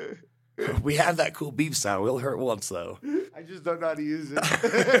 We have that cool beep sound. We'll hear it once, though. I just don't know how to use it.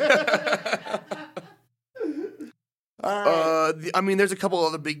 All right. There's a couple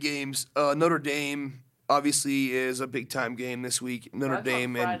other big games. Notre Dame obviously is a big time game this week. That's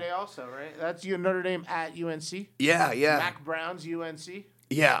on Friday also, right? That's Notre Dame at UNC. Yeah. Mac Brown's UNC.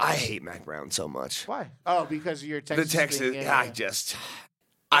 Yeah, I hate Mac Brown so much. Why? Oh, because of your Texas. The Texas. Thing, yeah.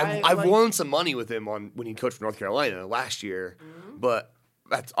 I've won some money with him when he coached for North Carolina last year, but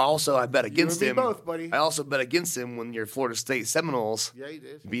that's also I bet against him. Both, buddy. I also bet against him when your Florida State Seminoles you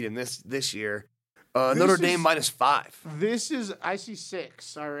did. beat him this year. Notre Dame -5. I see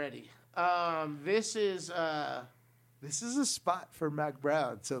 6 already. This is a spot for Mac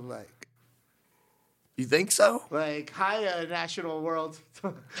Brown to You think so? Hi, national world.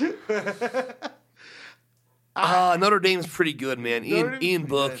 Notre Dame's pretty good, man. Ian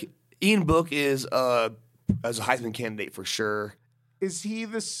Book is as a Heisman candidate for sure. Is he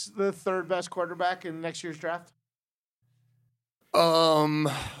the third best quarterback in next year's draft?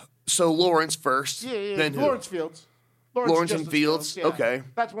 So Lawrence first. Yeah. Then who? Lawrence Fields. Lawrence and Justin Fields. yeah. Okay.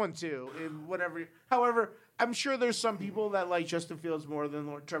 That's one too. In whatever. However, I'm sure there's some people that like Justin Fields more than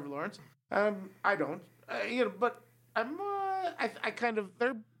Trevor Lawrence. I don't. But I'm. I kind of.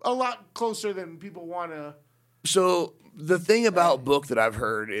 They're a lot closer than people want to. So the thing about Book that I've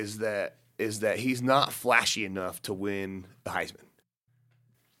heard is that he's not flashy enough to win the Heisman.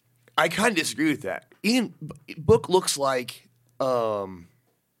 I kind of disagree with that. Book looks like Aaron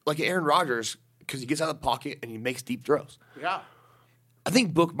Rodgers because he gets out of the pocket and he makes deep throws. Yeah. I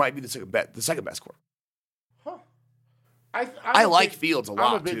think Book might be the second best quarterback. Huh. I like Fields a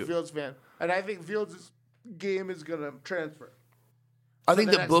lot, I'm a big too. Fields fan, and I think Fields' game is going to transfer. I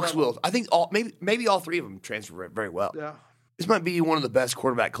think the Books level. will. I think maybe all three of them transfer very well. Yeah. This might be one of the best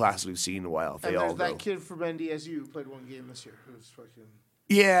quarterback classes we've seen in a while. If And they there's all that go. kid from NDSU who played one game this year who's fucking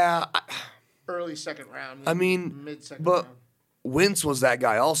Yeah. early second round. I mean, mid-second but round. Wentz was that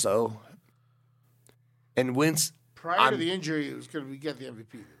guy also. And Wentz, Prior to the injury, he was going to get the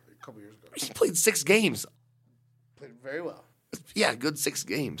MVP a couple years ago. he played 6 games. Played very well. Yeah, good 6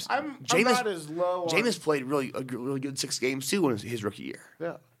 games. I'm Jameis, not as low. Jameis played really good 6 games too in his rookie year.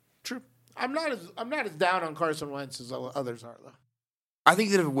 Yeah, true. I'm not as down on Carson Wentz as others are though. I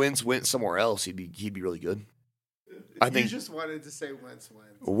think that if Wentz went somewhere else, he'd be really good. I think you just wanted to say Wentz.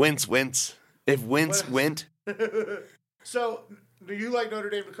 Wentz. If Wentz went, So, do you like Notre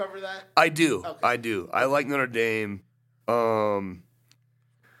Dame to cover that? I do. Okay. I do. I like Notre Dame.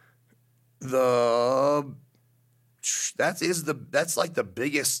 That's like the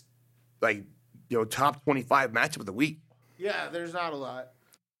biggest, top 25 matchup of the week. Yeah, there's not a lot.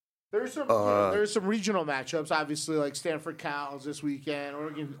 There's some regional matchups, obviously, like Stanford Cows this weekend,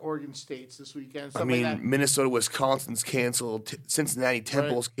 Oregon State's this weekend. I mean, Minnesota, Wisconsin's canceled. Cincinnati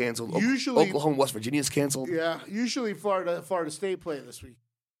Temple's canceled. Usually- Oklahoma, West Virginia's canceled. yeah, usually Florida State play this week,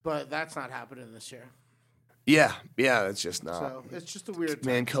 but that's not happening this year. Yeah, it's just not. So it's just a weird.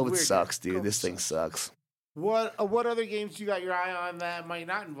 Man, time. COVID Weird sucks, year. dude. COVID This thing sucks. What other games you got your eye on that might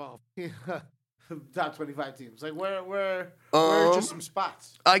not involve top 25 teams? Like where are just some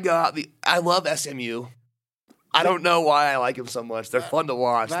spots? I love SMU. I don't know why I like them so much. They're fun to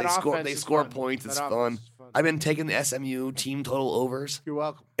watch. That They offense is score fun. points. It's That fun. offense is fun. I've been taking the SMU team total overs You're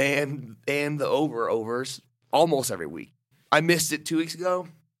welcome. and the overs almost every week. I missed it 2 weeks ago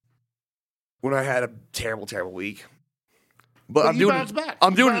when I had a terrible week. But I'm you doing bounce back.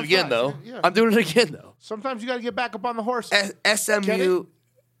 I'm You doing it bounce again back. though. Yeah. I'm doing it again though. Sometimes you got to get back up on the horse. SMU.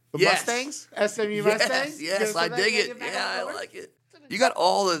 The Yes. Mustangs? SMU Mustangs? Yes, I Get dig it. back Yeah, on the I horse? like it. You got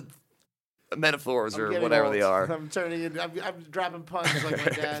all the metaphors I'm or getting whatever old. they are. I'm turning in. I'm dropping puns like my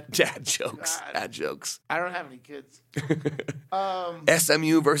dad. Dad jokes. God. Dad jokes. I don't have any kids.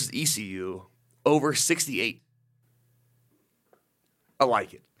 SMU versus ECU over 68. I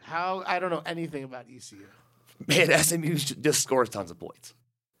like it. How? I don't know anything about ECU. Man, SMU just scores tons of points.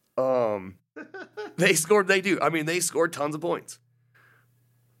 They do. I mean, they scored tons of points.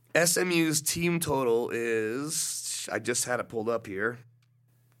 SMU's team total is, I just had it pulled up here.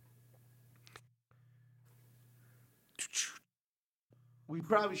 We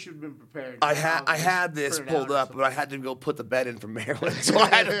probably should have been prepared. I had this Print it out pulled or up, something. but I had to go put the bet in for Maryland, so I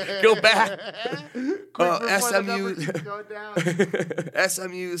had to go back. Quick before the SMU numbers keep going down.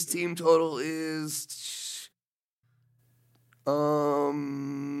 SMU's team total is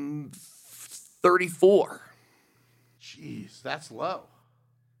 34. Jeez, that's low.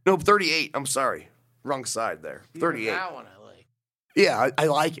 No, 38. I'm sorry. Wrong side there. Even 38. That one I like. Yeah, I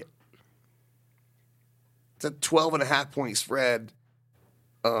like it. It's a 12.5 point spread.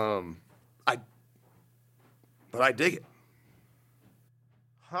 But I dig it.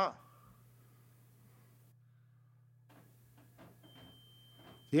 Huh.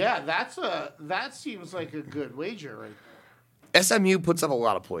 Yeah, that seems like a good wager right there. SMU puts up a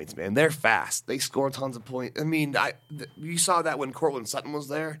lot of points, man. They're fast. They score tons of points. I mean, you saw that when Cortland Sutton was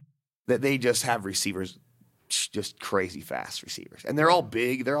there, that they just have receivers, just crazy fast receivers. And they're all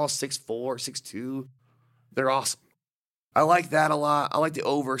big. They're all 6'4", 6'2". They're awesome. I like that a lot. I like the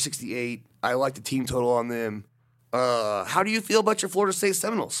over 68. I like the team total on them. How do you feel about your Florida State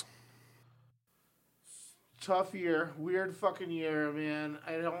Seminoles? Tough year. Weird fucking year, man.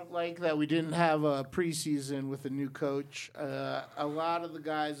 I don't like that we didn't have a preseason with a new coach. A lot of the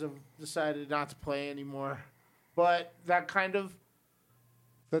guys have decided not to play anymore. But that's kind of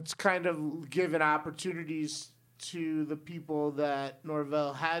given opportunities to the people that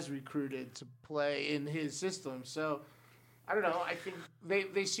Norvell has recruited to play in his system. So I don't know. I think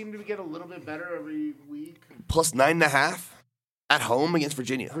they seem to get a little bit better every week. Plus 9.5 at home against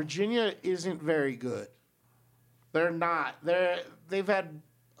Virginia. Virginia isn't very good. They're not. They've had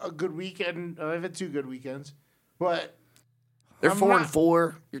a good weekend. They've had 2 good weekends, but They're I'm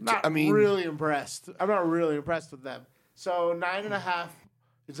 4-4. Really impressed. I'm not really impressed with them. So 9.5.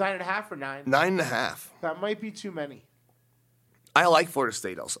 It's 9.5 or 9. 9.5. That might be too many. I like Florida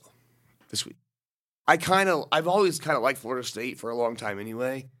State also this week. I've always kind of liked Florida State for a long time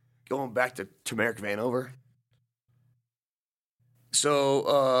anyway, going back to Turmeric Vanover.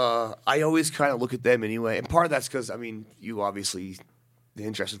 So I always kind of look at them anyway, and part of that's because you obviously the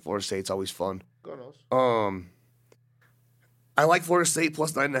interest in Florida State's always fun. God knows. I like Florida State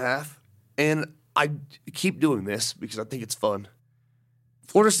plus 9.5, and I keep doing this because I think it's fun.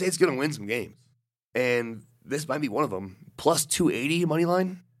 Florida State's going to win some games, and this might be one of them. Plus 280 money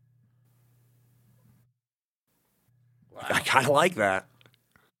line. Wow. I kind of like that.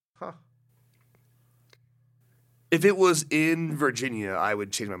 Huh. If it was in Virginia, I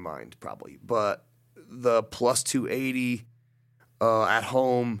would change my mind probably. But the plus 280 at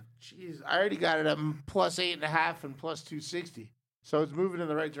home. Jeez, I already got it at plus 8.5 and plus 260. So it's moving in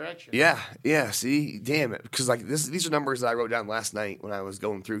the right direction. Yeah. See, damn it, because these are numbers that I wrote down last night when I was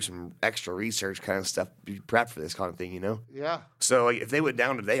going through some extra research kind of stuff, be prepped for this kind of thing, Yeah. So if they went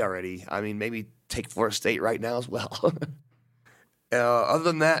down today already, maybe take Florida State right now as well. Other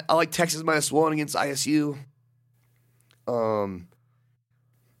than that, I like Texas -1 against ISU. I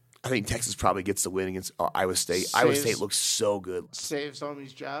think Texas probably gets the win against Iowa State. Iowa State looks so good. Saves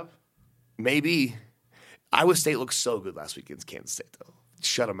Homie's job. Maybe. Iowa State looked so good last week against Kansas State, though.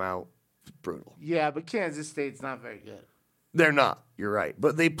 Shut them out. Brutal. Yeah, but Kansas State's not very good. They're not. You're right.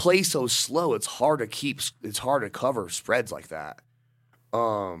 But they play so slow. It's hard to cover spreads like that.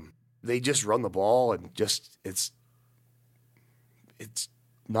 They just run the ball and it's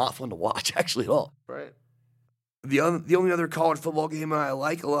not fun to watch actually at all. Right. The only other college football game I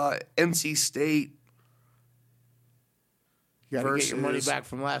like a lot, NC State. You got to get your money back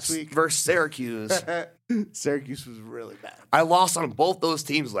from last week. Versus Syracuse. Syracuse was really bad. I lost on both those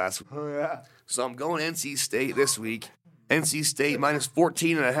teams last week. Oh, yeah. So I'm going NC State this week. NC State minus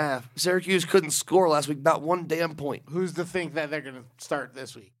 14.5. Syracuse couldn't score last week, not one damn point. Who's to think that they're going to start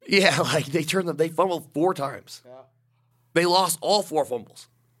this week? Yeah, they fumbled 4 times. Yeah. They lost all 4 fumbles.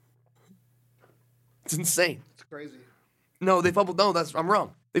 It's insane. It's crazy. No, they fumbled. No, I'm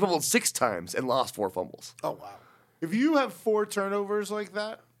wrong. They fumbled 6 times and lost 4 fumbles. Oh, wow. If you have 4 turnovers like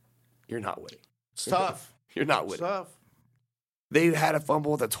that, you're not winning. It's tough. You're not winning. It's tough. They had a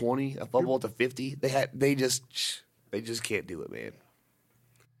fumble at the 20, a fumble at the 50. They just can't do it, man.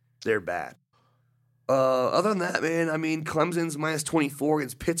 They're bad. Other than that, man, Clemson's minus 24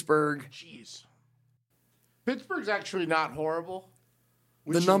 against Pittsburgh. Jeez. Pittsburgh's actually not horrible.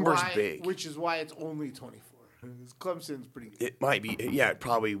 The number's big. Which is why it's only 24. Clemson's pretty good. It might be. Yeah, it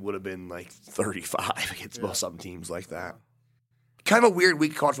probably would have been like 35 against some teams like that. Kind of a weird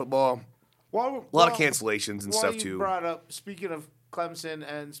week of college football. A lot of cancellations and stuff, too. You brought up, speaking of Clemson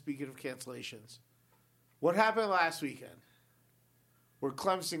and speaking of cancellations, what happened last weekend? Where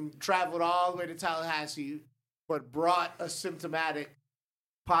Clemson traveled all the way to Tallahassee, but brought a symptomatic,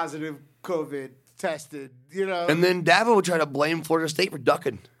 positive COVID tested, And then Dabo would try to blame Florida State for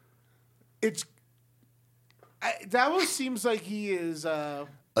ducking. Dabo seems like he is a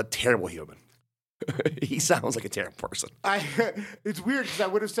terrible human. He sounds like a terrible person. It's weird because I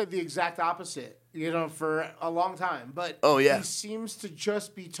would have said the exact opposite, for a long time. But he seems to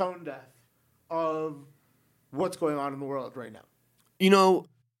just be tone deaf of what's going on in the world right now.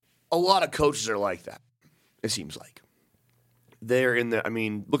 A lot of coaches are like that, it seems like. They're in there.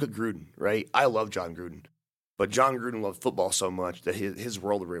 Look at Gruden, right? I love John Gruden. But John Gruden loved football so much that his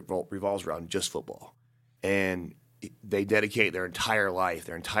world revolves around just football. And they dedicate their entire life,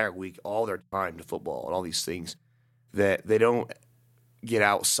 their entire week, all their time to football and all these things that they don't get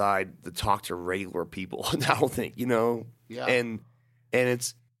outside to talk to regular people. I don't think, Yeah.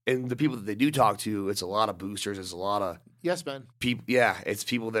 And the people that they do talk to, it's a lot of boosters. It's a lot of yes, man. People. Yeah, it's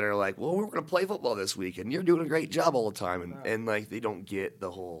people that are like, well, we're going to play football this week, and you're doing a great job all the time, and they don't get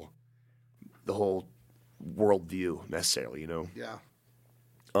the whole worldview necessarily, Yeah.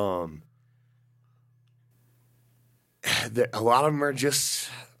 A lot of them are just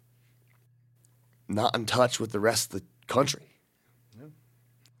not in touch with the rest of the country. Yeah.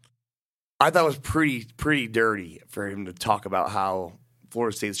 I thought it was pretty dirty for him to talk about how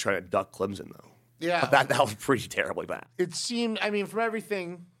Florida State's trying to duck Clemson, though. Yeah. That was pretty terribly bad. It seemed, from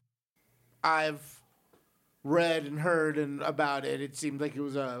everything I've read and heard about it, it seemed like it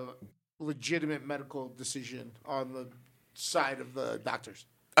was a legitimate medical decision on the side of the doctors.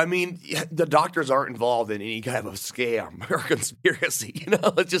 I mean, the doctors aren't involved in any kind of a scam or conspiracy.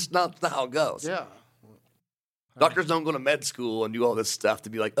 It's just not how it goes. Yeah. Doctors don't go to med school and do all this stuff to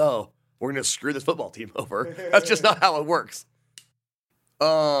be like, oh, we're going to screw this football team over. That's just not how it works.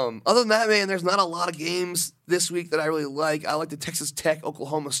 Other than that, man, there's not a lot of games this week that I really like. I like the Texas Tech,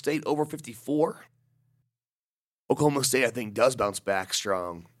 Oklahoma State over 54. Oklahoma State, I think, does bounce back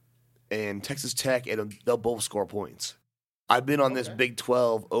strong. And Texas Tech, they'll both score points. I've been on this Big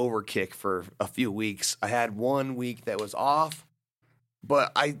 12 over kick for a few weeks. I had 1 week that was off,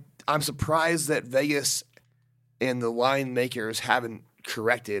 but I'm surprised that Vegas and the line makers haven't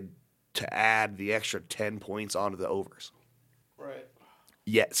corrected to add the extra 10 points onto the overs. Right.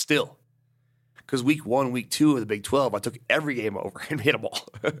 Yet, still. Because week 1, week 2 of the Big 12, I took every game over and hit them all.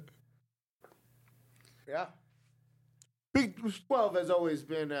 Yeah. Big 12 has always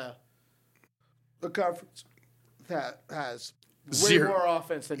been a conference that has way more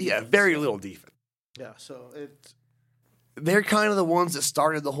offense than defense. Yeah, very little defense. Yeah, so they're kind of the ones that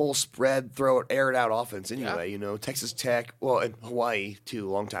started the whole spread, air it out offense anyway. Texas Tech, well, and Hawaii too,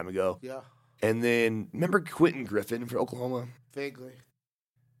 a long time ago. Yeah. And then remember Quentin Griffin for Oklahoma? Vaguely.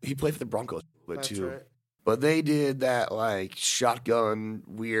 He played for the Broncos a little bit too. Right. But they did that like shotgun,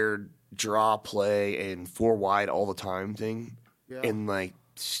 weird draw play and 4 wide all the time thing in like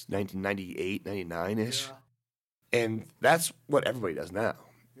 1998, 99-ish. Yeah. And that's what everybody does now.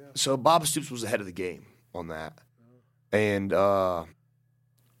 Yeah. So Bob Stoops was ahead of the game on that. And they're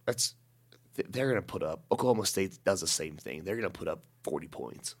going to put up, Oklahoma State does the same thing. They're going to put up 40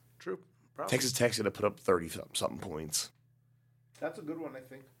 points. True. Probably. Texas Tech's going to put up 30-something points. That's a good one, I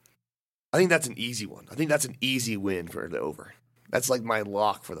think. I think that's an easy one. I think that's an easy win for the over. That's like my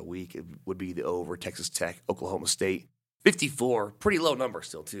lock for the week. It would be the over, Texas Tech, Oklahoma State. 54, pretty low number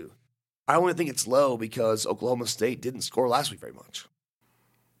still, too. I only think it's low because Oklahoma State didn't score last week very much.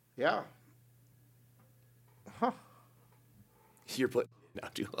 Yeah. Huh. You're putting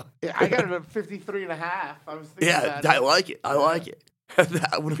not too low. Yeah, I got it at 53.5. I was thinking that. I like it. I like it.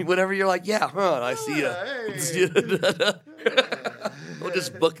 Whenever you're like, yeah, huh, and I see you. We'll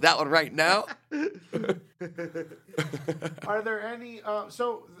just book that one right now. Are there any,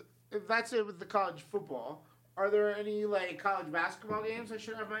 so if that's it with the college football, are there any like college basketball games I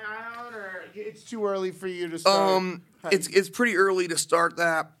should have my eye on, or it's too early for you to start? It's pretty early to start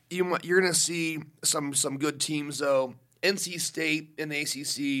that. You're gonna see some good teams though. NC State in the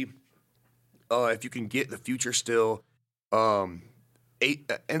ACC. If you can get the future still,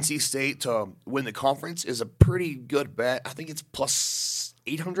 NC State to win the conference is a pretty good bet. I think it's plus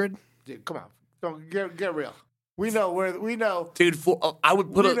 800. Dude, come on, don't get real. We know. Dude, I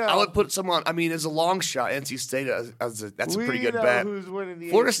would put some on. I mean, as a long shot, NC State that's a pretty good bet. Who's winning the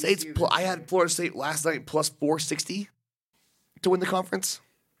Florida ACC State's. I had Florida State last night plus 460 to win the conference.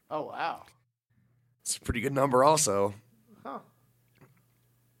 Oh wow, it's a pretty good number, also. Huh.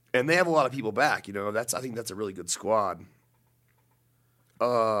 And they have a lot of people back. I think that's a really good squad.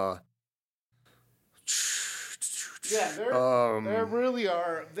 Yeah, they really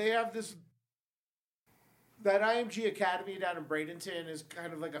are. They have that IMG Academy down in Bradenton is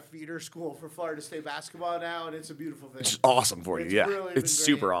kind of like a feeder school for Florida State basketball now, and it's a beautiful thing. It's awesome for you, yeah. Really it's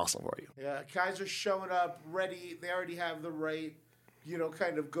super awesome for you. Yeah, guys are showing up ready. They already have the right,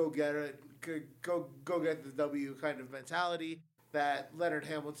 kind of go get it, go get the W kind of mentality that Leonard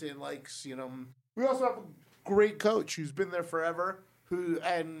Hamilton likes. We also have a great coach who's been there forever.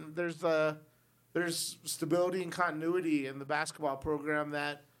 And there's stability and continuity in the basketball program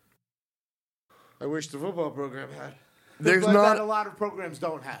that I wish the football program had. There's but not that a lot of programs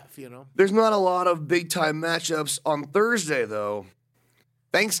don't have, There's not a lot of big time matchups on Thursday though.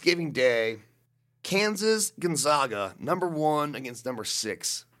 Thanksgiving Day, Kansas Gonzaga, number 1 against number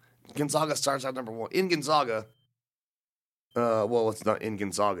 6. Gonzaga starts out number 1 in Gonzaga. Well, it's not in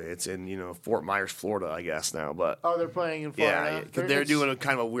Gonzaga. It's in, Fort Myers, Florida, I guess now. But they're playing in Florida. Yeah, because they're doing a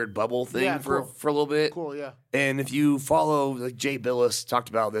kind of a weird bubble thing for a little bit. Cool, yeah. And if you follow, like Jay Billis talked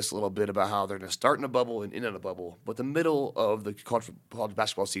about this a little bit about how they're going to start in a bubble and end in a bubble. But the middle of the college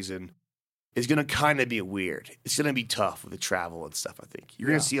basketball season is going to kind of be weird. It's going to be tough with the travel and stuff, I think. You're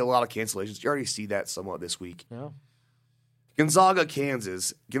going to see a lot of cancellations. You already see that somewhat this week. Yeah. Gonzaga,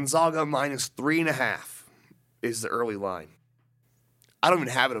 Kansas. Gonzaga minus 3.5 is the early line. I don't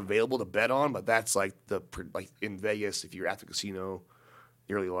even have it available to bet on, but that's like in Vegas, if you're at the casino,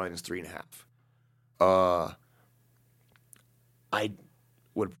 the early line is 3.5. I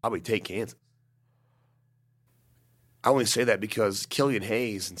would probably take Kansas. I only say that because Killian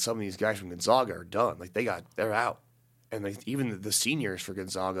Hayes and some of these guys from Gonzaga are done. Like they're out, and even the seniors for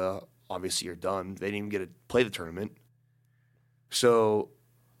Gonzaga obviously are done. They didn't even get to play the tournament. So,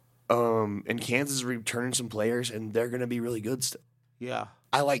 and Kansas is returning some players, and they're going to be really good. Yeah.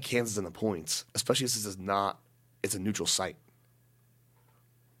 I like Kansas in the points, especially since it's a neutral site.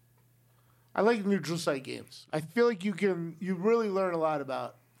 I like neutral site games. I feel like you really learn a lot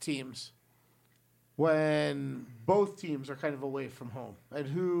about teams when both teams are kind of away from home and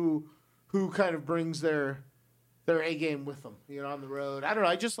who kind of brings their A game with them, on the road. I don't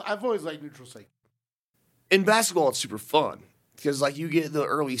know. I've always liked neutral site. In basketball, it's super fun because you get the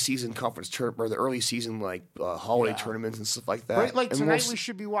early season conference or the early season holiday tournaments and stuff like that. Right, and tonight we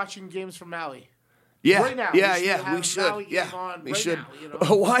should be watching games from Maui. Yeah, right now. We should. We should. Now,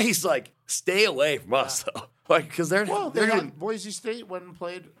 Hawaii's stay away from us though, because they're doing Boise State went and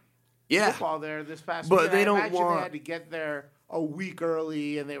played yeah football there this past. But week. they I don't imagine want. They had to get there a week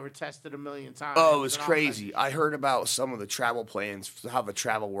early, and they were tested a million times. Oh, it was crazy. I heard about some of the travel plans, how the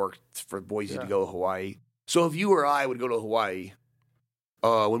travel worked for Boise to go to Hawaii. So if you or I would go to Hawaii,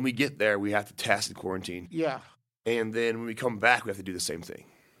 when we get there, we have to test and quarantine. Yeah. And then when we come back, we have to do the same thing.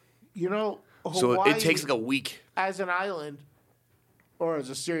 Hawaii, so it takes a week. As an island, or as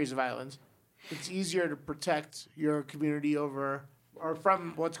a series of islands, it's easier to protect your community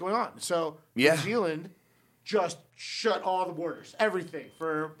from what's going on. So New Zealand just shut all the borders, everything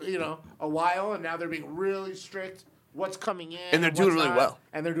for a while, and now they're being really strict. What's coming in, and they're doing really well.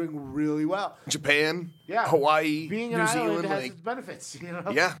 And they're doing really well. Japan, Hawaii, being New an Zealand island has its benefits.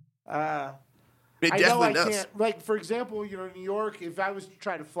 Yeah. It I definitely know I does. can't. For example, New York. If I was to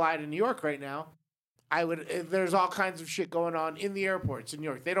try to fly to New York right now, I would. There's all kinds of shit going on in the airports in New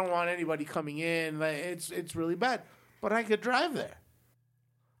York. They don't want anybody coming in. It's really bad. But I could drive there.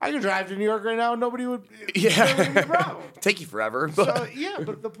 I could drive to New York right now, and nobody would. There wouldn't be a problem. Take you forever. So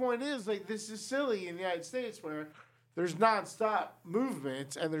but the point is, this is silly in the United States where there's nonstop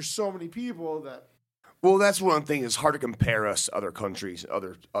movement, and there's so many people that. Well, that's one thing. It's hard to compare us to other countries,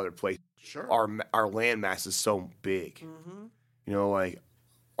 other places. Sure. Our land mass is so big. Mm-hmm.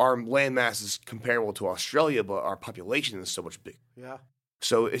 Our land mass is comparable to Australia, but our population is so much bigger. Yeah.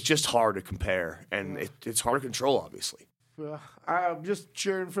 So it's just hard to compare, and it's hard to control, obviously. I'm just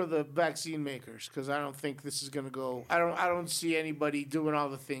cheering for the vaccine makers because I don't think this is going to go. I don't see anybody doing all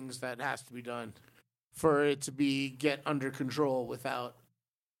the things that has to be done for it to get under control without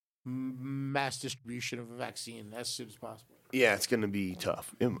mass distribution of a vaccine as soon as possible. Yeah, it's going to be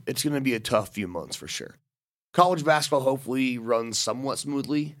tough. It's going to be a tough few months for sure. College basketball hopefully runs somewhat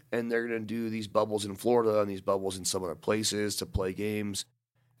smoothly, and they're going to do these bubbles in Florida and these bubbles in some other places to play games.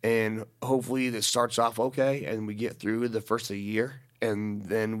 And hopefully this starts off okay, and we get through the first of the year, and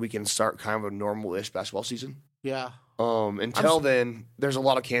then we can start kind of a normal-ish basketball season. Yeah. Until then, there's a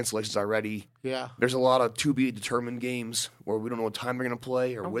lot of cancellations already. Yeah. There's a lot of to-be-determined games where we don't know what time they're going to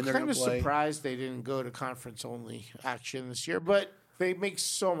play or when they're going to play. I'm kind of surprised they didn't go to conference-only action this year, but they make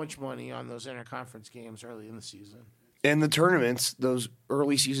so much money on those interconference games early in the season. And the tournaments, those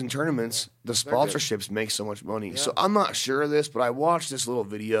early season tournaments, the sponsorships make so much money. Yeah. So I'm not sure of this, but I watched this little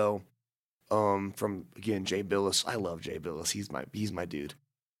video from, again, Jay Billis. I love Jay Billis. He's my dude.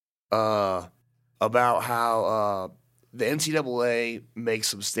 About how the NCAA makes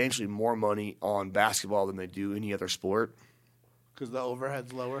substantially more money on basketball than they do any other sport. Because the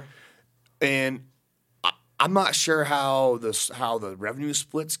overhead's lower? And I'm not sure how the revenue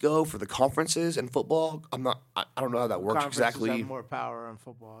splits go for the conferences and football. I don't know how that works exactly. Have more power on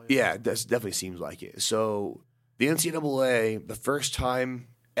football. Yeah, that definitely seems like it. So the NCAA, the first time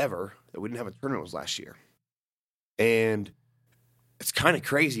ever that we didn't have a tournament was last year, and it's kind of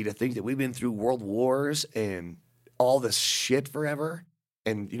crazy to think that we've been through world wars and all this shit forever,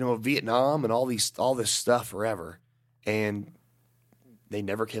 and Vietnam and all this stuff forever, and they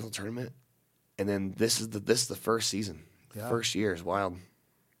never canceled a tournament. And then this is the first season. The first year is wild.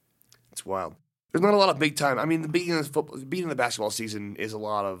 It's wild. There's not a lot of big time. I mean, the beginning of the basketball season is a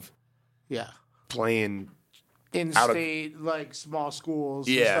lot of playing in state, small schools.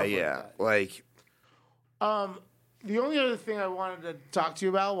 Yeah, and stuff like that. The only other thing I wanted to talk to you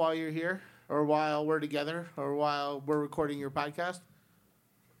about while you're here, or while we're together, or while we're recording your podcast,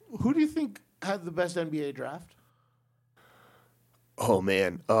 who do you think had the best NBA draft? Oh,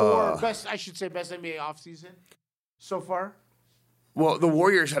 man. Or best NBA offseason so far? Well, the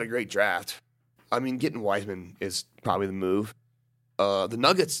Warriors had a great draft. I mean, getting Wiseman is probably the move. The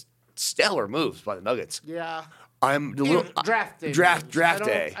Nuggets, stellar moves by the Nuggets. Yeah. Draft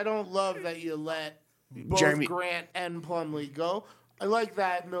day. I don't love that you let both Grant and Plumlee go. I like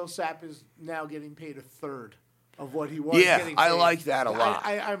that Millsap is now getting paid a third of what he was getting paid. I like that a lot.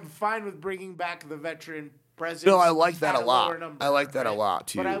 I'm fine with bringing back the veteran presence. No, I like that a lot. I like that a lot,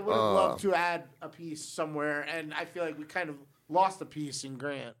 too. But I would have loved to add a piece somewhere, and I feel like we kind of lost a piece in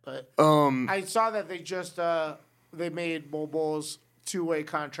Grant, but I saw that they just they made Bol Bol's two-way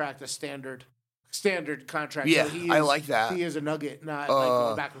contract a standard contract. Yeah, so I like that. He is a Nugget, not like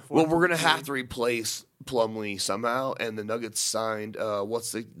going back and forth. Well, we're gonna have to replace Plumlee somehow, and the Nuggets signed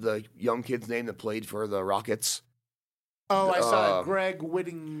what's the young kid's name that played for the Rockets? Oh, I saw Greg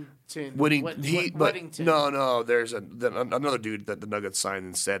Whittington. Whittington. No. There's another dude that the Nuggets signed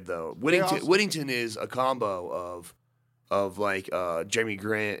instead, though. Whittington is a combo of like Jeremy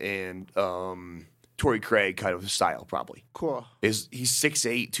Grant and Torrey Craig kind of style, probably. Cool. He's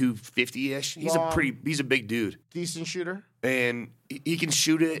 6'8", 250-ish. He's a big dude. Decent shooter. And he can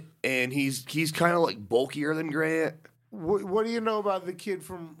shoot it, and he's kind of like bulkier than Grant. What do you know about the kid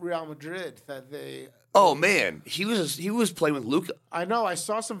from Real Madrid that they? Oh man, he was playing with Luka. I know. I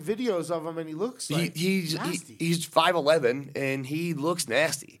saw some videos of him, and he looks like he's nasty. He's 5'11", and he looks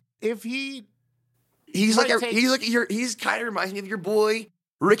nasty. If he's kind of reminds me of your boy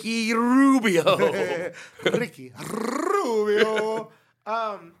Ricky Rubio. Ricky Rubio.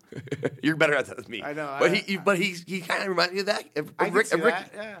 You're better at that than me. I know, but he kind of reminds me of that. I can see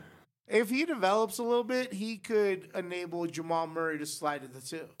that. Yeah. If he develops a little bit, he could enable Jamal Murray to slide at the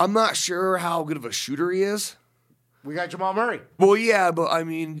two. I'm not sure how good of a shooter he is. We got Jamal Murray. Well, yeah, but I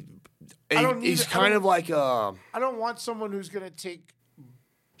mean, he's kind of like I don't want someone who's going to take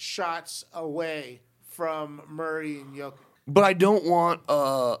shots away from Murray and Jokic. But I don't want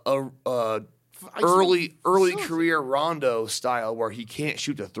early career Rondo style where he can't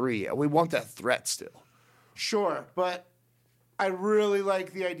shoot the three. We want that threat still. Sure, but I really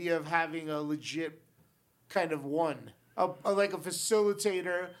like the idea of having a legit kind of one, like a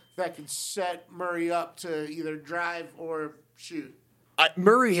facilitator that can set Murray up to either drive or shoot.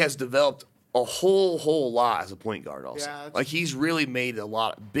 Murray has developed a whole lot as a point guard also. Yeah, like he's really made a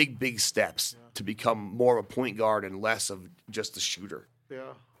lot of big steps to become more of a point guard and less of just a shooter.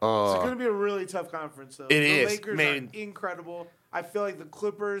 Yeah. It's going to be a really tough conference, though. The Lakers are incredible. I feel like the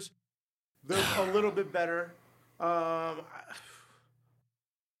Clippers, they're a little bit better.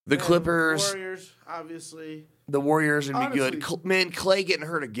 The Clippers, Warriors, obviously. The Warriors are going to be good. Man, Clay getting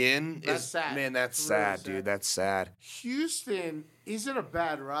hurt again that's sad. Man, that's sad, dude. That's sad. Houston isn't a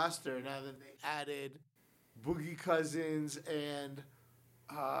bad roster now that they added Boogie Cousins and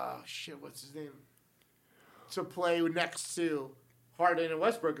what's his name? To play next to Harden and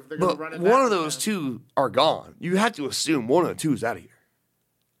Westbrook if they're going to run it back. One of those two are gone. You have to assume one of the two is out of here.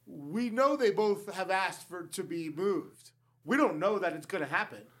 We know they both have asked to be moved. We don't know that it's going to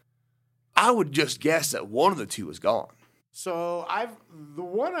happen. I would just guess that one of the two is gone. So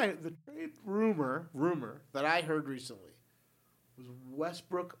the trade rumor that I heard recently was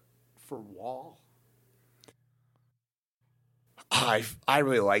Westbrook for Wall. I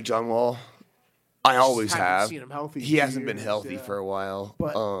really like John Wall. I always have. Seen him healthy. He hasn't been healthy for a while.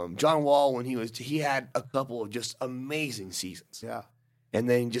 But John Wall, when he had a couple of just amazing seasons. Yeah. And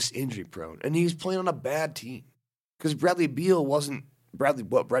then just injury prone, and he was playing on a bad team because Bradley Beal wasn't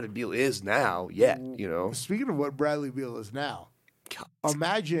what Bradley Beal is now yet. You know. Speaking of what Bradley Beal is now,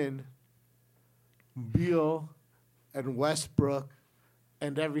 imagine Beal and Westbrook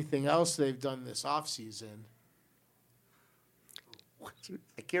and everything else they've done this offseason.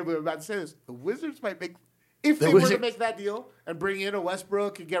 I can't believe I'm about to say this. The Wizards might make, if they were to make that deal and bring in a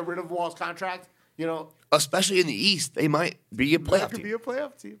Westbrook and get rid of Wall's contract, you know. Especially in the East, they might be a playoff team. Could be a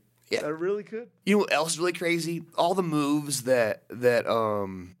playoff team. Yeah. That really could. You know what else is really crazy? All the moves that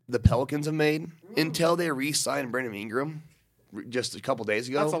the Pelicans have made until they re-signed Brandon Ingram just a couple days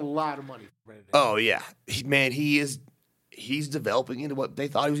ago. That's a lot of money for Brandon. Oh, yeah. He's developing into what they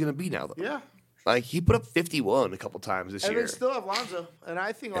thought he was going to be now, though. Yeah. Like, he put up 51 a couple times this year. And they still have Lonzo, and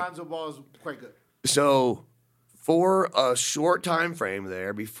I think Lonzo Ball is quite good. So, for a short time frame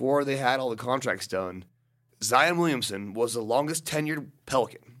there, before they had all the contracts done, Zion Williamson was the longest tenured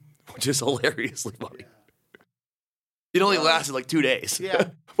Pelican, which is hilariously funny. It only lasted like 2 days. Yeah.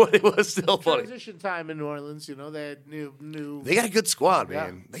 But it was still funny. Transition time in New Orleans, you know, they had new. They got a good squad,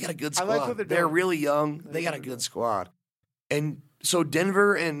 man. They got a good squad. I like what they're doing. They're really young. They got a good squad. And so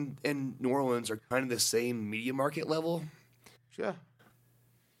Denver and New Orleans are kind of the same media market level. Yeah.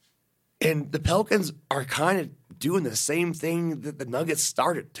 And the Pelicans are kind of doing the same thing that the Nuggets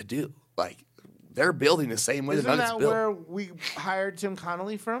started to do. Like, they're building the same way the Nuggets built. Isn't that where we hired Tim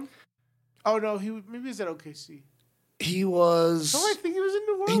Connolly maybe he was at OKC. He was. No, I think he was in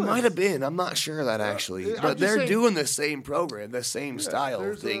New Orleans. He might have been. I'm not sure of that actually. But they're doing the same program, the same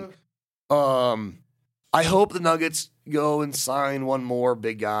style thing. I hope the Nuggets go and sign one more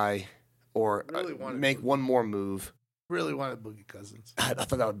big guy or make one more move. Really wanted Boogie Cousins. I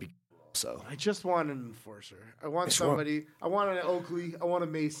thought that would be So I just want an enforcer. I want somebody. I want an Oakley. I want a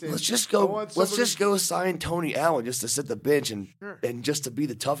Mason. let's just go sign Tony Allen just to sit the bench and just to be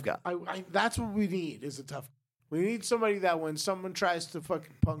the tough guy. That's what we need is a tough. We need somebody that when someone tries to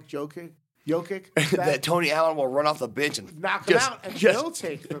fucking punk Jokic, that Tony Allen will run off the bench and knock him out, and he'll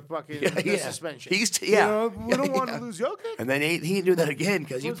take the fucking the suspension. You know, we don't want to lose Jokic. And then he didn't do that again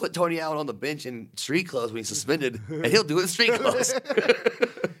because you put Tony Allen on the bench in street clothes when he's suspended, and he'll do it in street clothes.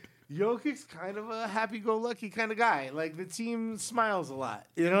 Jokic's kind of a happy-go-lucky kind of guy. Like, the team smiles a lot.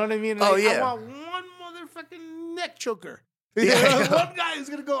 You know what I mean? Oh, like, yeah. I want one motherfucking neck choker. One guy who's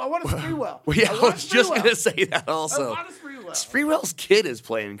going to go, I want a Sprewell. Well, yeah, I was just going to say that also. I want a Sprewell. Sprewell's kid is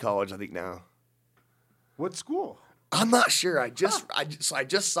playing in college, I think, now. What school? I'm not sure. I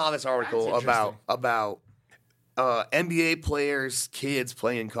just saw this article about NBA players' kids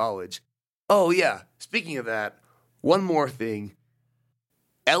playing in college. Oh, yeah. Speaking of that, one more thing.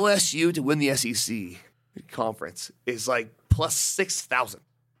 LSU to win the SEC conference is like plus 6,000.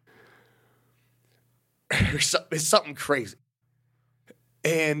 It's something crazy.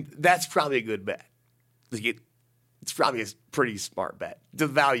 And that's probably a good bet. It's probably a pretty smart bet. The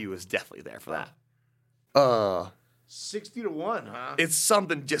value is definitely there for that. 60 to 1, huh? It's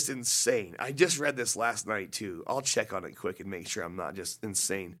something just insane. I just read this last night too. I'll check on it quick and make sure I'm not just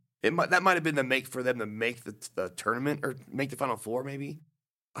insane. That might have been for them to make the tournament or make the Final Four maybe.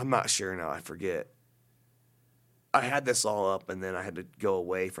 I'm not sure now. I forget. I had this all up, and then I had to go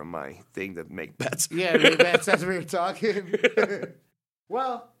away from my thing to make bets. Yeah, make bets as we were talking.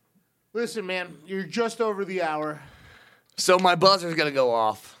 Well, listen, man, you're just over the hour. So my buzzer's going to go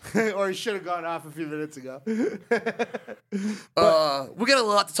off. Or it should have gone off a few minutes ago. We got a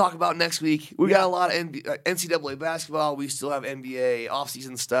lot to talk about next week. We got a lot of NCAA basketball. We still have NBA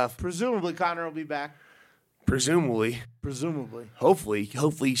offseason stuff. Presumably, Connor will be back. Presumably.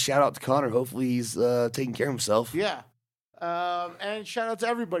 Hopefully, shout out to Connor. Hopefully he's taking care of himself. Yeah. And shout out to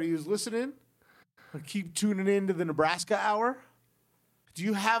everybody who's listening. Keep tuning in to the Nebraska Hour. Do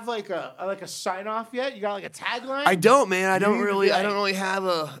you have like a sign off yet? You got like a tagline? I don't, man. I don't really have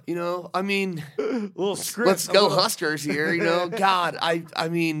a, I mean, little script. Let's go Huskers here, God, I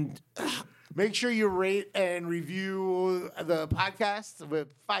mean, make sure you rate and review the podcast with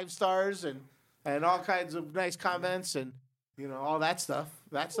 5 stars and all kinds of nice comments and all that stuff.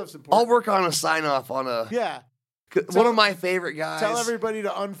 That stuff's important. I'll work on a sign off on a one of my favorite guys. Tell everybody to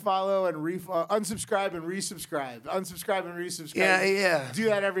unfollow and unsubscribe and resubscribe. Unsubscribe and resubscribe. Yeah. Do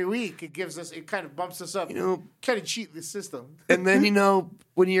that every week. It kind of bumps us up. Kind of cheat the system. And then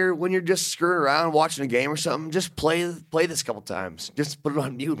when you're just screwing around watching a game or something, just play this a couple times. Just put it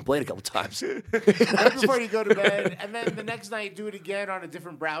on mute and play it a couple times. Right before you go to bed, and then the next night do it again on a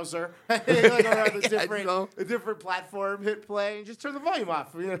different browser, like on a different platform. Hit play and just turn the volume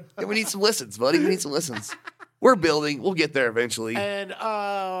off. Yeah, we need some listens, buddy. We need some listens. We're building. We'll get there eventually. And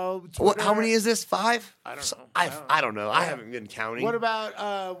Twitter, how many is this? 5? I don't know. I don't know. I haven't been counting. What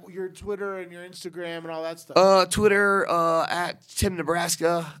about your Twitter and your Instagram and all that stuff? Twitter at Tim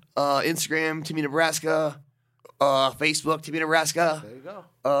Nebraska, Instagram Timmy Nebraska, Facebook Timmy Nebraska. There you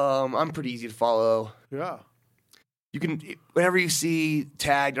go. I'm pretty easy to follow. Yeah. You can whenever you see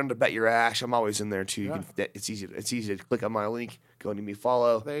tagged under Bet Your Ash, I'm always in there too. Yeah. It's easy to click on my link, go and give me a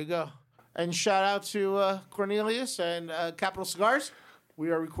follow. There you go. And shout out to Cornelius and Capital Cigars.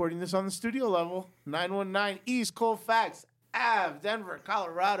 We are recording this on the studio level. 919 East Colfax Ave, Denver,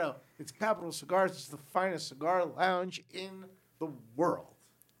 Colorado. It's Capital Cigars. It's the finest cigar lounge in the world.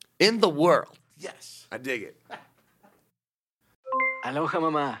 In the world? Yes. I dig it. Aloha,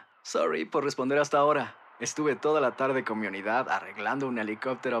 mamá. Sorry por responder hasta ahora. Estuve toda la tarde con mi unidad arreglando un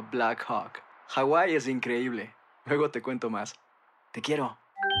helicóptero Black Hawk. Hawái es increíble. Luego te cuento más. Te quiero.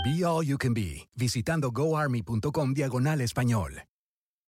 Be All You Can Be, visitando goarmy.com/español.